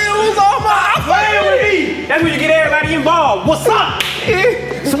was all my playing with me. That's when you get everybody involved. What's up?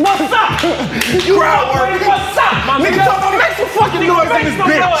 So what's up? You crowd work. What's up, my Nigga, talking about make some fucking noise in this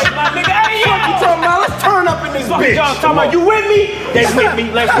bitch. My nigga, hey, yo. You talking about let's turn up in this bitch. Y'all talking about you with me? They with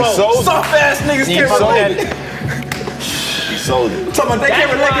me. Let's roll. Soft ass niggas can't relate. Sold it. Talking about they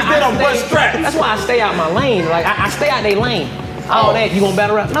can't relate because they don't bust straps. That's why I stay out my lane. Like I stay out their lane. All that, you gonna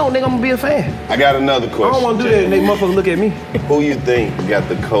battle rap? No, nigga, I'm gonna be a fan. I got another question. I don't wanna do that and they motherfuckers look at me. Who you think got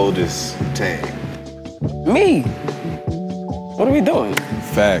the coldest tag? Me. What are we doing?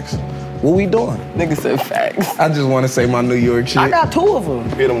 Facts. What we doing? Nigga said facts. I just want to say my New York shit. I got two of them.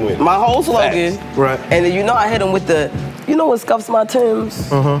 Hit them with my whole slogan. Facts. Right. And then I hit them with the, what scuffs my Timbs?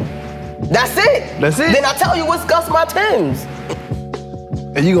 That's it. That's it. Then I tell you what scuffs my Timbs.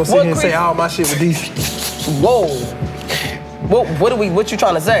 And you gonna sit here and say all my shit with these? Whoa. What you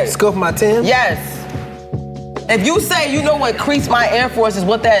trying to say? Scuff my Timbs? Yes. If you say what crease my Air Force is,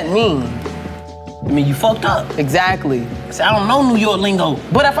 what that mean? I mean, you fucked up. Exactly. See, I don't know New York lingo.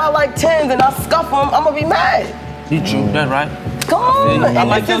 But if I like Timbs and I scuff them, I'm gonna be mad. You true, that's right. Come on. I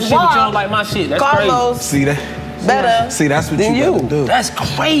like your shit, but you don't like my shit. That's Karlous, crazy. See that? Better. See, that's what than you gotta do. That's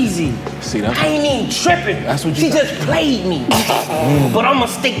crazy. See that? I ain't even tripping. That's what you She just played me. But I'ma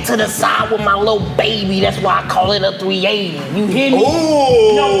stick to the side with my little baby. That's why I call it a 380. You hear me?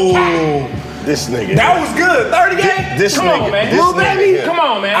 Ooh. No cap. This nigga. That was good. 38. This Come nigga. on, man. This Little nigga baby, here. come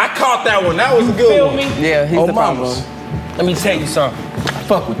on, man. I caught that one. That was a good Feel one. me? Yeah, he's the problem. mamas. Let me tell you something.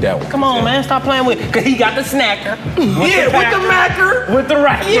 Fuck with that one. Come on, man. Stop playing with it. Cause he got the snacker. Yeah, with the macker. With the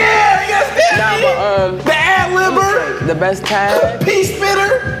rapper. Yeah, yes, Nah, the ad-libber. The best tag. Pea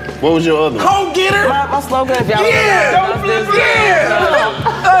spitter. What was your other one? Cold getter. My slogan, if y'all Yeah.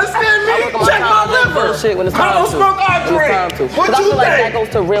 Send me. Check my liver. Shit when it's I time don't to. smoke When it's time to. What 'Cause I you feel like that think? goes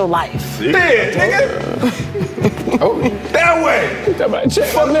to real life. Yeah, nigga. Oh, That way. What the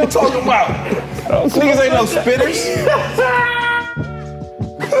fuck they talking about? Niggas ain't no spitters.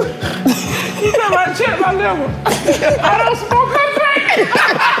 You talking about check my liver. I don't smoke that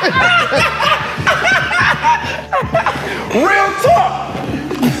Real talk.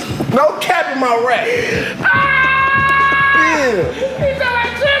 No cap in my rap. Yeah. He talking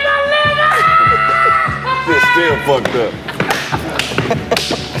about check my liver. this still fucked up.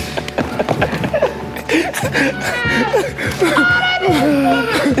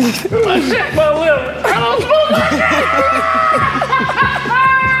 Check my liver. I don't smoke that.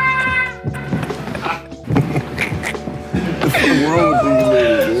 What's wrong with these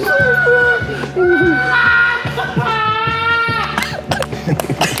niggas,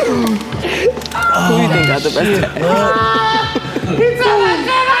 Who you think got the best tag?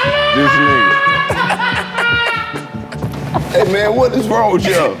 This nigga. Hey man, what is wrong with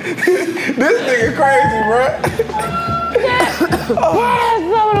y'all? This nigga crazy, bro. Some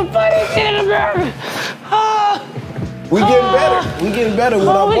of the funniest shit in America. We getting better. We getting better with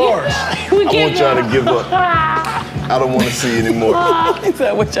our bars. I want y'all to give up. I don't want to see you anymore. He said,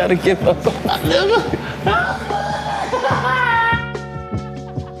 I want y'all to give up.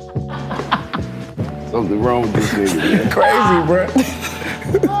 Something wrong with this nigga, man. Crazy, bro.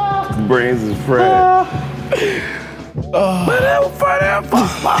 Brains is fried. But that was funny.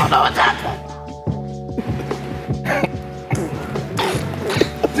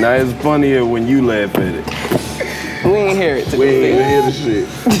 Now it's funnier when you laugh at it. We ain't hear it. We ain't even hear the shit.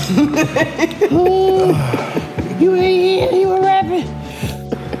 You ain't here, you were rapping.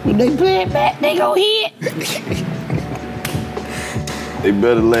 When they play it back, they gon' hear it. They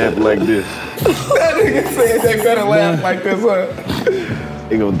better laugh like this. That nigga said they better laugh like this, huh?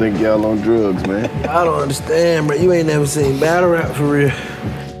 They gonna think y'all on drugs, man. I don't understand, bro. You ain't never seen battle rap for real.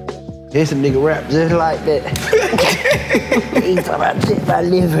 This a nigga rap just like that. He talking about shit by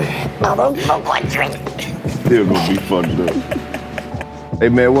liver. I don't smoke one drink. Still gonna be fucked up. Hey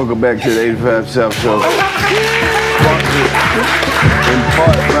man, welcome back to the 85 South Show. In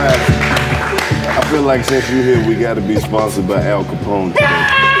part 5. I feel like since you're here, we gotta be sponsored by Al Capone today.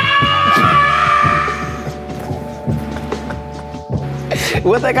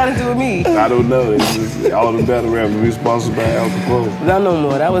 What that got to do with me? I don't know. It's just, all the battle rappers be sponsored by Al Capone. Not no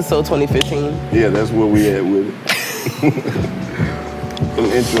more. That was so 2015. Yeah, that's where we at with it. The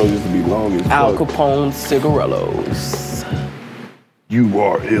intro used to be long as fuck. Al Capone cigarillos.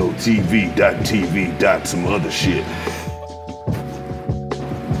 URLTV.TV. Some other shit.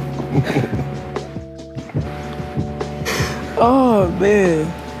 Oh man,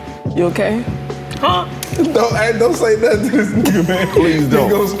 you okay? Huh? Don't say nothing to this nigga, man. Please don't.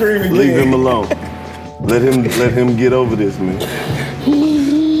 He gonna scream again. Leave him alone. Let him get over this, man.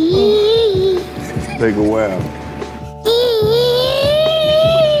 Take a while.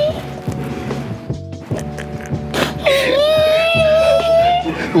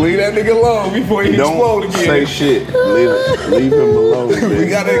 Leave that nigga alone before he explode again. Don't say shit. Leave him alone, man. We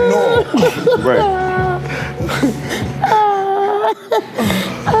gotta ignore him. Right.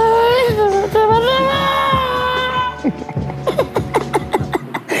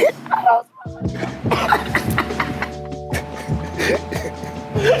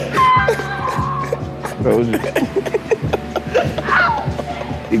 Told you.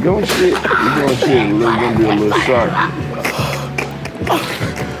 You going shit. It's gonna be a little sharp.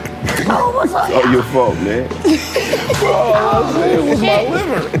 Oh, your fault, man. All I said was my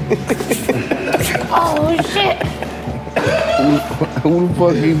liver. Oh, shit. Who the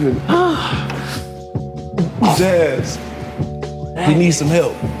fuck even? Jazz, we need some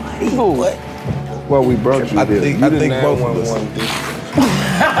help. What? Well, we brought you I there. think both of us.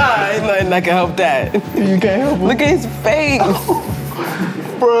 Ain't nothing that can help that. You can't help him. Look at his face.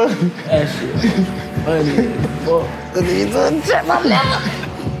 Bruh. That shit. Funny as fuck. He's gonna check my liver.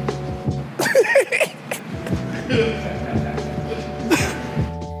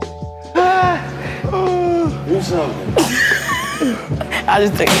 Do something. I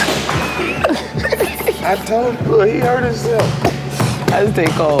just take. I told you, he hurt himself. I just take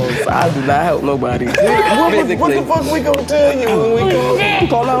calls. I do not help nobody. What the fuck we gonna tell you when we go?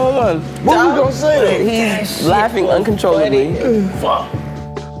 Call 911. What we gonna say? He's laughing uncontrollably. Fuck.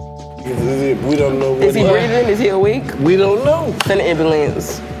 We don't know what Is he breathing? Is he awake? We don't know. Send an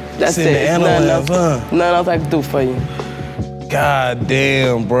ambulance. That's Send it. the ambulance, Nothing else I can do for you. God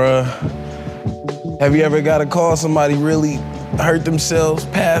damn, bruh. Have you ever got to call somebody really hurt themselves,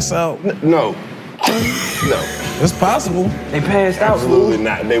 pass out? No. No. It's possible. They passed out. Absolutely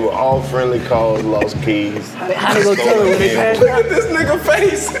not. They were all friendly calls, lost keys. How they gonna tell them when they passed Look out? at this nigga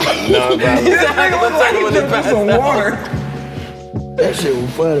face. No, This nigga look like he drinking some water. That shit was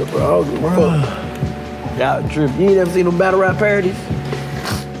funny, bro. I don't give a fuck. Y'all tripping. You ain't never seen no battle rap parodies?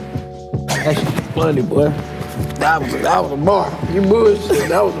 That shit was funny, boy. That was a bar. You bullshit.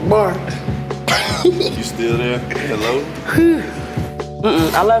 That was a bar. You still there? Hello?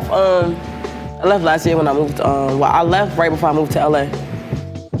 I left last year when I moved. I left right before I moved to LA.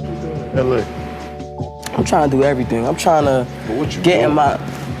 LA. I'm trying to do everything. I'm trying to get in my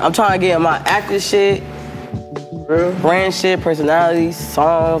acting shit, brand shit, personalities,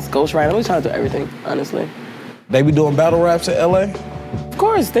 songs, ghostwriting. I'm trying to do everything, honestly. They be doing battle raps in LA? Of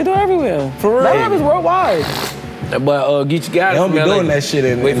course, they do it everywhere. For real? Battle rap is worldwide. That boy, get you guys. They don't be doing that shit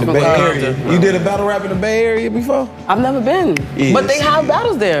in the Bay Area. You did a battle rap in the Bay Area before? I've never been, but they have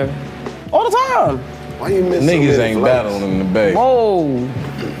battles there all the time. Why you missing Niggas ain't battling in the Bay. Whoa.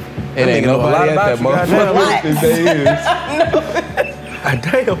 It ain't nobody at that motherfucker.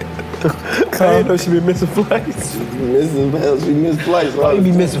 Damn. I didn't know she be missing flights. She missed flights. Why you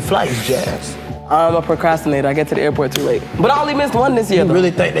be missing flights, Jazz? I'm a procrastinator. I get to the airport too late. But I only missed one this year, You though.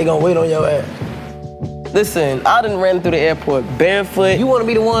 really think they gonna wait on your ass? Listen, I done ran through the airport barefoot. You wanna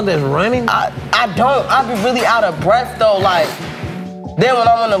be the one that's running? I don't. I be really out of breath, though. Like, then when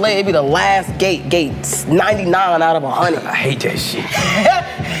I'm on the late, it be the last gate. Gates 99 out of 100. I hate that shit.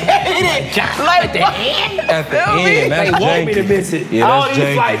 Like, At the end, that's They want me to janky. miss it. Yeah, All that's these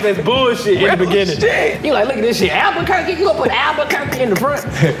janky. flights, that's bullshit in the beginning. You like, look at this shit. Albuquerque, you gonna put Albuquerque in the front?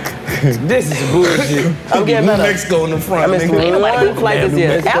 This is bullshit. I'm getting New better. Mexico in the front. I missed nigga. one flight this year.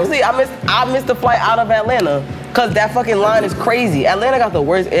 Mexico. Actually, I missed the flight out of Atlanta. Cause that fucking line is crazy. Atlanta got the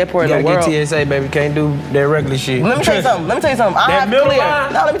worst airport You in the gotta world. get TSA, baby. Can't do that regular shit. Let me tell you something. I That have middle clear.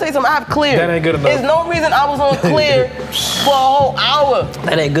 line? No, let me tell you something. I have clear. That ain't good enough. There's no reason I was on clear for a whole hour.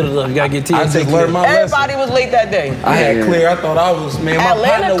 That ain't good enough. You gotta get TSA. I just learned my lesson. Everybody was late that day. I had clear. I thought I was, man. My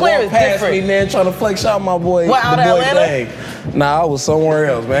Atlanta partner clear walked is past different. me, man, trying to flex out my boy. What, out the of boy Atlanta? thing. Nah, I was somewhere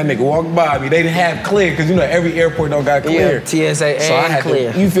else, man. That nigga walked by me. They didn't have clear, because you know every airport don't got clear. TSA So I and had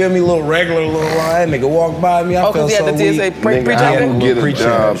clear. to, you feel me, little regular little line. That nigga walked by me. I Oh, felt because he so had the TSA weak. Nigga, I pre-check? can get a Pre-check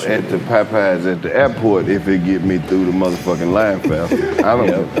job shit. at the Popeyes at the airport if it get me through the motherfucking line faster. I don't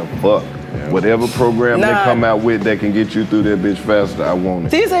give a fuck. Whatever program they Nah. come out with that can get you through that bitch faster, I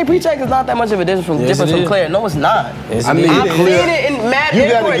want it. TSA pre-check is not that much of a difference from, Yes, it is. clear. No, it's not. I need I've clear. seen it in mad You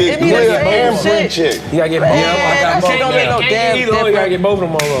gotta airports. get It be the clear same and shit. pre-check. You gotta get Man, both. that shit don't make no damn Either or, you gotta difference. get both of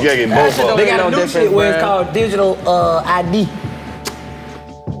them on. You gotta get That both shit of don't They them. got no a new difference, shit where it's bruh. called digital ID.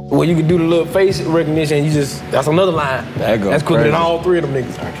 Where you can do the little face recognition, you just, that's another line. That goes That's quicker than crazy. all three of them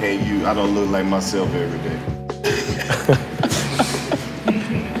niggas. I don't look like myself every day.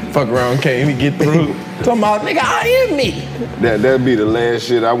 Fuck around, can't even get through. Talking about, nigga, I am me. That'd be the last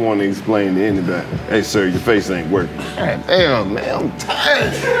shit I want to explain to anybody. Hey, sir, your face ain't working. God damn, man, I'm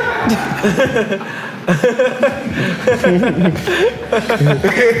tired.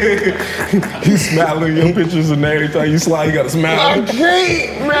 You smiling your pictures and every time you slide, you gotta I smile.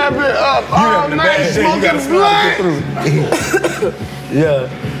 can't wrap it up You all having a night bad day, you gotta smoking smile to blunt. get through. Yeah.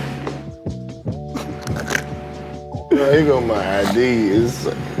 Here go my ID. It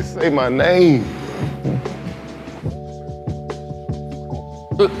say my name.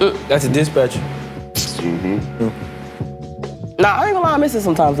 That's a dispatcher. Nah, I ain't gonna lie, I miss it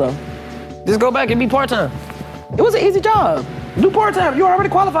sometimes though. Just go back and be part-time. It was an easy job. Do part-time. You already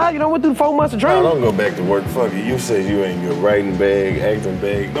qualified. You don't went through the 4 months of No, training. don't go back to work. Fuck it. You said you ain't your writing bag, acting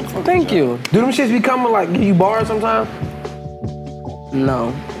bag. No, fuck Thank you. Do them shits be coming like give you bars sometimes?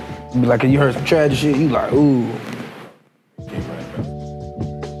 No. Be like you heard some tragic shit, you like, ooh.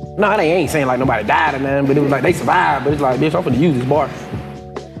 Nah, they ain't saying like nobody died or nothing, but it was like they survived, but it's like, bitch, I'm finna use this bar.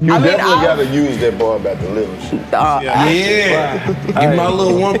 You I mean, definitely I'll- gotta use that bar about the liver shit. Yeah. Give my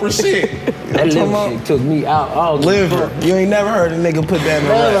little 1%. That liver shit took me out. Oh, Liver. You ain't never heard a nigga put that in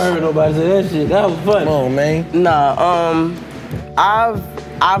the Never rap. heard nobody say that shit. That was funny. Come on, man. Nah,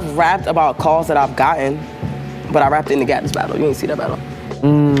 I've rapped about calls that I've gotten, but I rapped in the Gaddis battle. You ain't see that battle?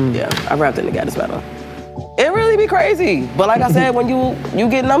 Yeah, I rapped in the Gaddis battle. It really be crazy, but like I said, when you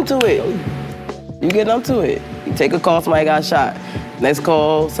get numb to it, you get numb to it. You take a call, somebody got shot. Next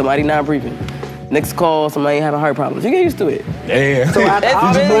call, somebody not breathing. Next call, somebody having heart problems. You get used to it. Yeah. So you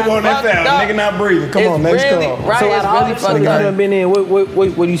just move on that fast. up. Nigga not breathing. Come It's on, next really, call. Right, So it's out of all really the stuff fucked you up. done been in,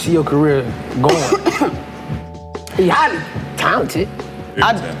 where do you see your career going? He highly talented.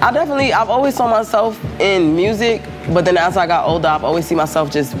 I've always saw myself in music, but then as I got older, I've always seen myself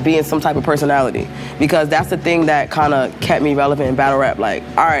just being some type of personality, because that's the thing that kind of kept me relevant in battle rap. Like,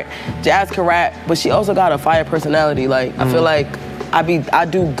 all right, Jazz can rap, but she also got a fire personality. Like, I feel like I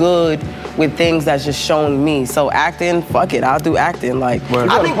do good with things that's just showing me. So acting, fuck it, I'll do acting. Like, You I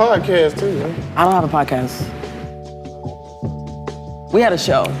got a think podcast too, man. I don't have a podcast. We had a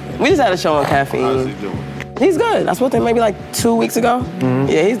show. We just had a show on Caffeine. How's he doing? He's good. I spoke to him maybe like 2 weeks ago.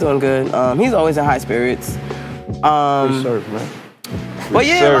 Yeah, he's doing good. He's always in high spirits. But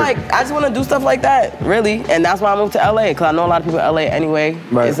yeah, Sir. like I just want to do stuff like that, really, and that's why I moved to LA, because I know a lot of people in LA anyway.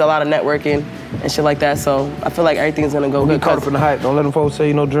 Right. It's a lot of networking and shit like that. So I feel like everything's gonna go Don't good. get caught up in the hype. Don't let them folks say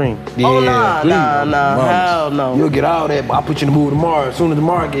you no dream. Oh nah, hell no. You'll get all that, but I'll put you in the mood tomorrow. As soon as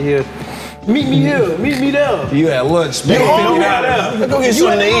tomorrow get here, meet me here, meet me there. You at lunch, man. Let's go get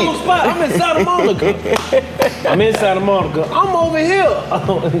something to You eat. spot. I'm in Santa Monica. I'm in Santa Monica. I'm over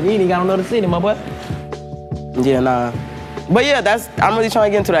here. You ain't got another city, my boy. Yeah, nah. But yeah, I'm really trying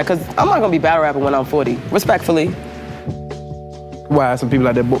to get into that, because I'm not gonna be battle rapping when I'm 40, respectfully. Why? Some people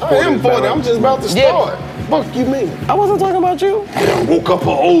like that. I am 40. I'm just about to start. Fuck you mean? I wasn't talking about you. I woke up an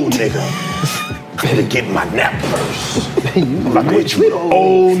old nigga. Better get my nap first. I'm about to hit you with an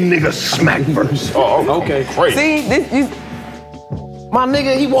old nigga smack first. Oh, okay. Crazy. See, my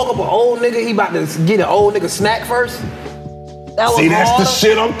nigga, he woke up an old nigga. He about to get an old nigga snack first. See, that's the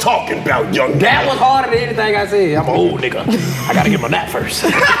shit I'm talking about, young guy. That was harder than anything I said. I'm an old nigga. I gotta get my nap first.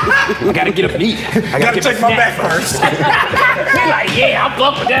 I gotta get up and eat. I gotta take my back first. He like, yeah, I'm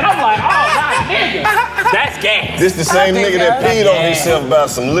up with that. I'm like, oh, my nigga. That's gas. This the same nigga that peed on himself about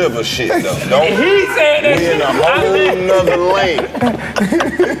some liver shit, though. Don't he said that we shit. in a whole nother lane.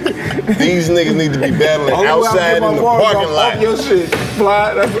 These niggas need to be battling outside in the parking lot. Off your shit,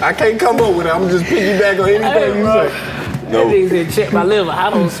 Fly. I can't come up with it. I'm just piggyback on anything you say. That nigga said, check my liver. I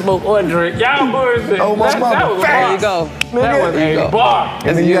don't smoke or drink. Y'all boys said, oh, my mama. There you go. That was a bar.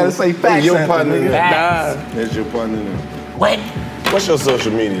 And then you gotta say facts. Your partner. That's your partner. What? What's your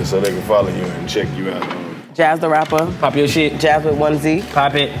social media so they can follow you and check you out? Jaz the Rapper. Pop your shit. Jaz with 1 Z.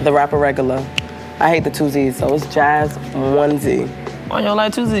 Pop it. The Rapper regular. I hate the 2 Z's, so it's Jaz 1 Z. Why you don't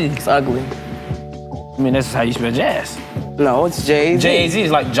like 2 Z's? It's ugly. I mean, that's how you spell jazz. No, it's Jay-Z. Jay-Z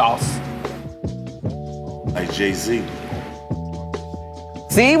is like Joss. Like Jay-Z.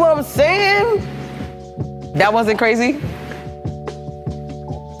 See what I'm saying? That wasn't crazy?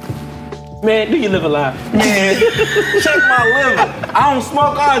 Man, do you live a lie? Man, check my liver. I don't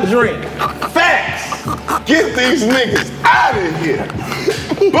smoke or drink. Facts. Get these niggas out of here.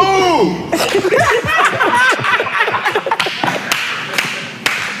 Boom.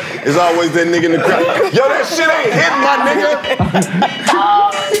 It's always that nigga in the crowd. Yo, that shit ain't hitting, my nigga.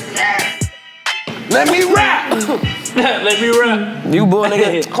 Let me rap. Let me rap. You boy,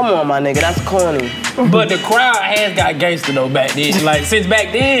 nigga. Come on, my nigga. That's corny. But the crowd has got gangster though back then. Like since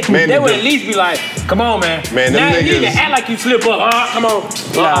back then, man, they would at least be like, "Come on, man." Man, now them you need to niggas act like you slip up. Come on.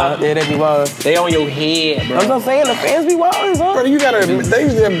 Nah, yeah, they be wild. They on your head, bro. I'm just saying, the fans be wild, huh? Brother, you gotta. They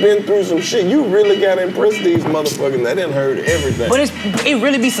have been through some shit. You really gotta impress these motherfuckers. They done heard everything. But it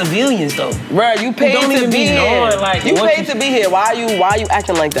really be civilians though. Bruh, you paid don't to even be be here. knowing, like, you what paid to be here. Why you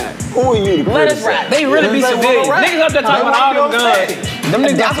acting like that? Who are you to Let us rap. They really be civilians. Niggas up there talking about all them guns. Them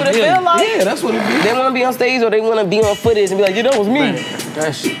niggas That's what it feel like? Yeah, that's what it be. They wanna be on stage or they wanna be on footage and be like, that was me. Man,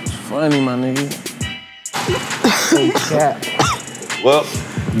 that shit's funny, my nigga. Well,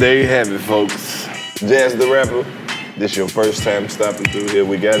 there you have it, folks. Jaz the Rapper. This your first time stopping through here.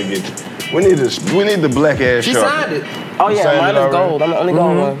 We gotta get you. We need the black ass She shark. signed it. Oh yeah, mine is gold. I'm the only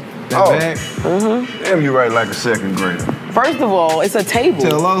gold one. Oh, damn, you write like a second grader. First of all, it's a table.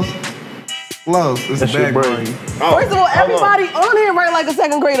 Tell Los. It's a bag brain. First of all, everybody on here write like a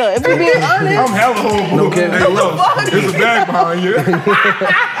second grader. If we being honest. I'm hella homeboy. No cap. Hey, Los, there's a bag behind you.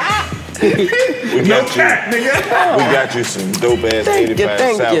 We got you some dope ass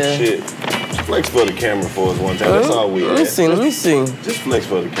 85 South shit. Flex for the camera for us one time. That's all we Let me see. Just flex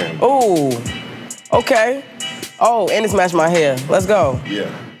for the camera. Oh, okay. Oh, and it's matched my hair. Let's go. Yeah.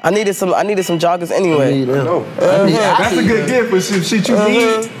 I needed some joggers anyway. No. That's a good gift for some shit you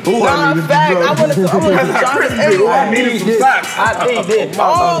need. Ooh, Nah, fact, I wanted some joggers anyway. I needed some socks. I did.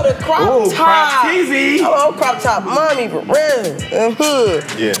 Oh, the crop top. Easy. Oh, crop top, mommy, for real.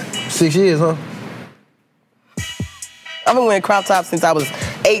 Yeah. 6 years, huh? I've been wearing crop tops since I was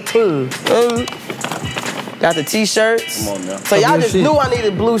 18. Got the t-shirts. Come on now. So y'all just knew I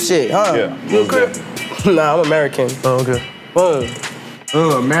needed blue shit, huh? Yeah. You crip? Nah, I'm American. Oh, okay. Boom.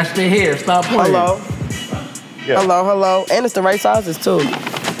 Match their hair. Stop playing. Hello. Yeah. Hello. And it's the right sizes too.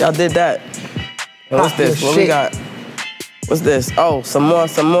 Y'all did that. What's this? What we got? What's this? Oh, some more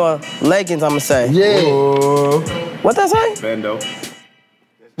leggings, I'ma say. Yeah. What that say? Bando.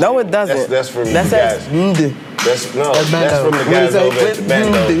 No, it doesn't. That's from that the says guys. That's from the What guys is over at the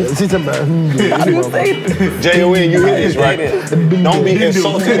Bando. She's talking about How do you say it? J-O-N, you hear this, right? Don't be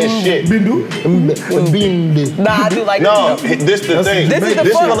insulting this shit. Nah, I do like No, this. this the thing. This is the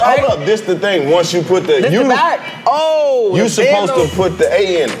front, right? Hold up, this the thing. Once you put the, This the back. Oh, you the supposed bando. to put the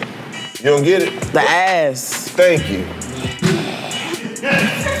A in it. You don't get it? The ass. Thank you.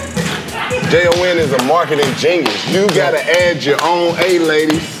 J-O-N is a marketing genius. You gotta add your own A,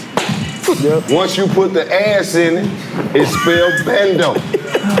 ladies. Yep. Once you put the ass in it, it's spelled Bando.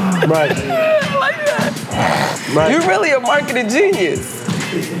 Right. I like that. Right. You're really a marketing genius.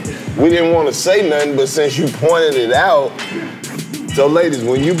 We didn't want to say nothing, but since you pointed it out, so ladies,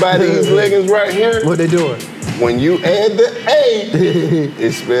 when you buy these leggings right here, What they doing? when you add the A,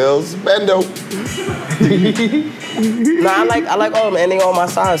 it spells Bando. Nah, I like all of them, and they all my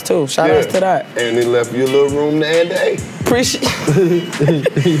size too. Shout outs to that. And it left you a little room to add the A.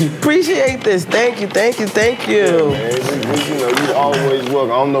 Appreciate this. Thank you. Yeah, man, you know, you always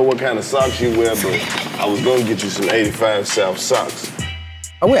welcome. I don't know what kind of socks you wear, but I was gonna get you some 85 South socks.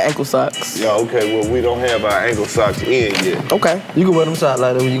 I wear ankle socks. Yeah, okay, well, we don't have our ankle socks in yet. Okay. You can wear them socks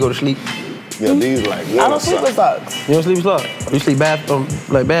like that when you go to sleep. Yeah, these like I don't sleep with socks. You don't sleep with socks? You sleep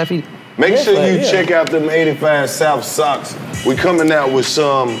like bare feet? Make sure you check out them 85 South socks. We coming out with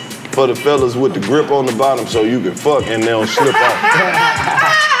some for the fellas with the grip on the bottom so you can fuck and they'll slip off.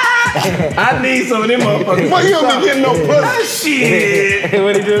 I need some of them motherfuckers. Why you don't be getting no pussy? Shit.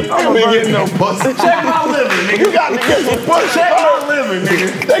 What he do? I don't be getting no pussy. Check my liver, nigga. You got to get some pussy. Check my liver,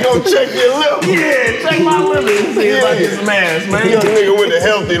 nigga. They gonna check your lip. Yeah, check my liver and see if I get some ass, man. Young nigga with a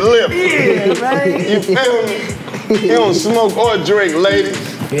healthy lip. Yeah, man. You feel me? You don't smoke or drink, ladies.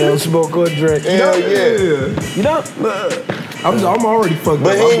 You don't smoke or drink. Hell yeah. You don't? I'm already fucked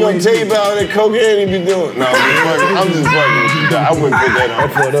But up. he ain't gonna tell you about all that cocaine he be doing. No, I'm just fucking with you. I wouldn't put that on.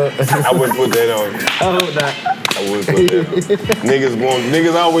 I wouldn't put that on. I hope not. I wouldn't put that on.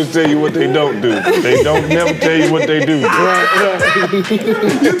 Niggas always tell you what they don't do. They don't never tell you what they do. Right.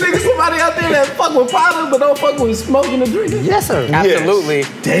 You think somebody out there that fuck with powder but don't fuck with smoking or drinking? Yes, sir. Absolutely.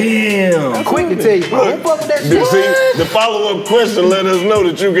 Damn. I'm quick to tell you. Don't fuck with that shit. See, the follow-up question let us know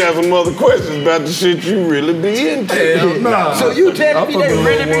that you got some other questions about the shit you really be into. Hell no. So you telling me they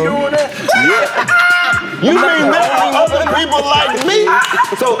really be doing that? Yeah. You mean there are other people like me?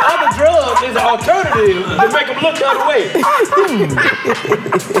 So other drugs is an alternative to make them look the other way.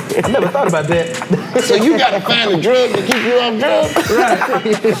 I never thought about that. So you gotta find a drug to keep you off drugs?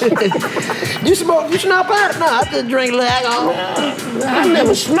 Right. You snort powder? No, I just drink a little alcohol. I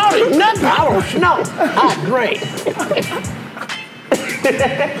never snorted nothing. I don't snort. I drink.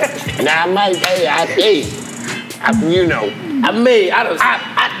 Now I might, you know. I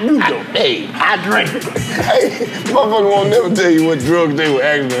drink. Hey, motherfucker won't never tell you what drugs they were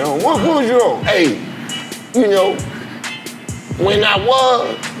actually on. What was you on? Hey, you know, when I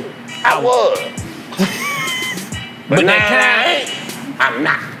was. But now that time, I ain't, I'm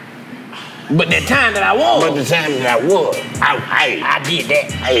not. but that time that I was, But the time that I was, I did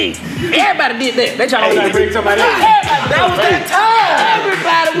that. hey. Everybody did that. They try to bring somebody else. That was that time.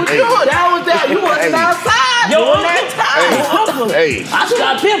 Everybody was doing that. Was that. You wasn't outside during that time. Hey. I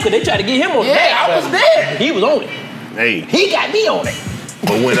stopped him because they tried to get him on it. Yeah, I was there. He was on it. Hey. He got me on it.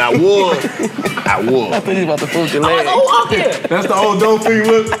 But when I was. I thought he was about to fool your I was leg. on it. That's the old dope fiend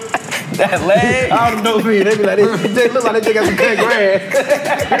look. That leg. All the dope fiends, they be like, they look like they got some cut grass.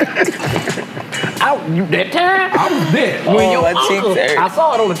 That time, I was there. When your uncle, I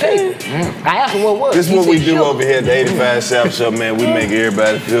saw it on the tape. I asked him what it was. This is He what we said, do "Sugar." over here at the 85 South Show, man. We make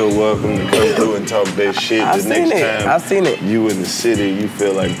everybody feel welcome to come through and talk their shit. I've The next seen it. time I've seen it. you in the city, you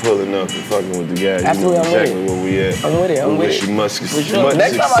feel like pulling up and fucking with the guy. You Absolutely, know I'm with exactly where we at. I'm with it, I'm We with wish it. you much sure. success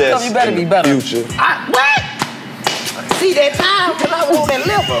Next time I come, you better in be the better. future. What? See that time when I was on that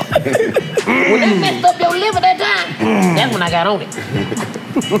liver? When they messed up your liver that time, that's when I got on it.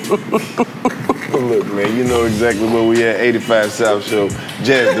 Well, look, man, you know exactly where we at. 85 South Show.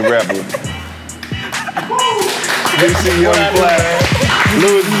 Jaz the Rapper. DC Young Fly.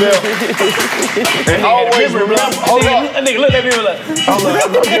 Louis Bell. And always remember. Hold up. That nigga look at me like, Hold up. I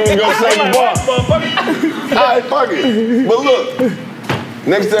thought you was gonna say the bar. All right, fuck it. But look.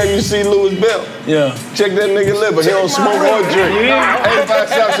 Next time you see Louis Bell, check that nigga liver. He don't smoke or drink.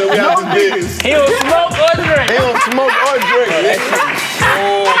 85 South Show, we out the business. he don't smoke or drink. He don't smoke or drink.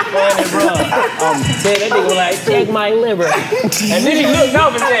 Oh, funny, bro. Said that nigga was like, check my liver. And then he looked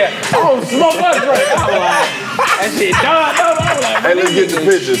up and said, I don't smoke or drink. I was like, that shit done. I was like, Hey, let's get the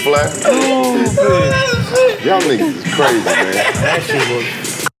pictures, Fly. Y'all niggas is crazy, man. That shit was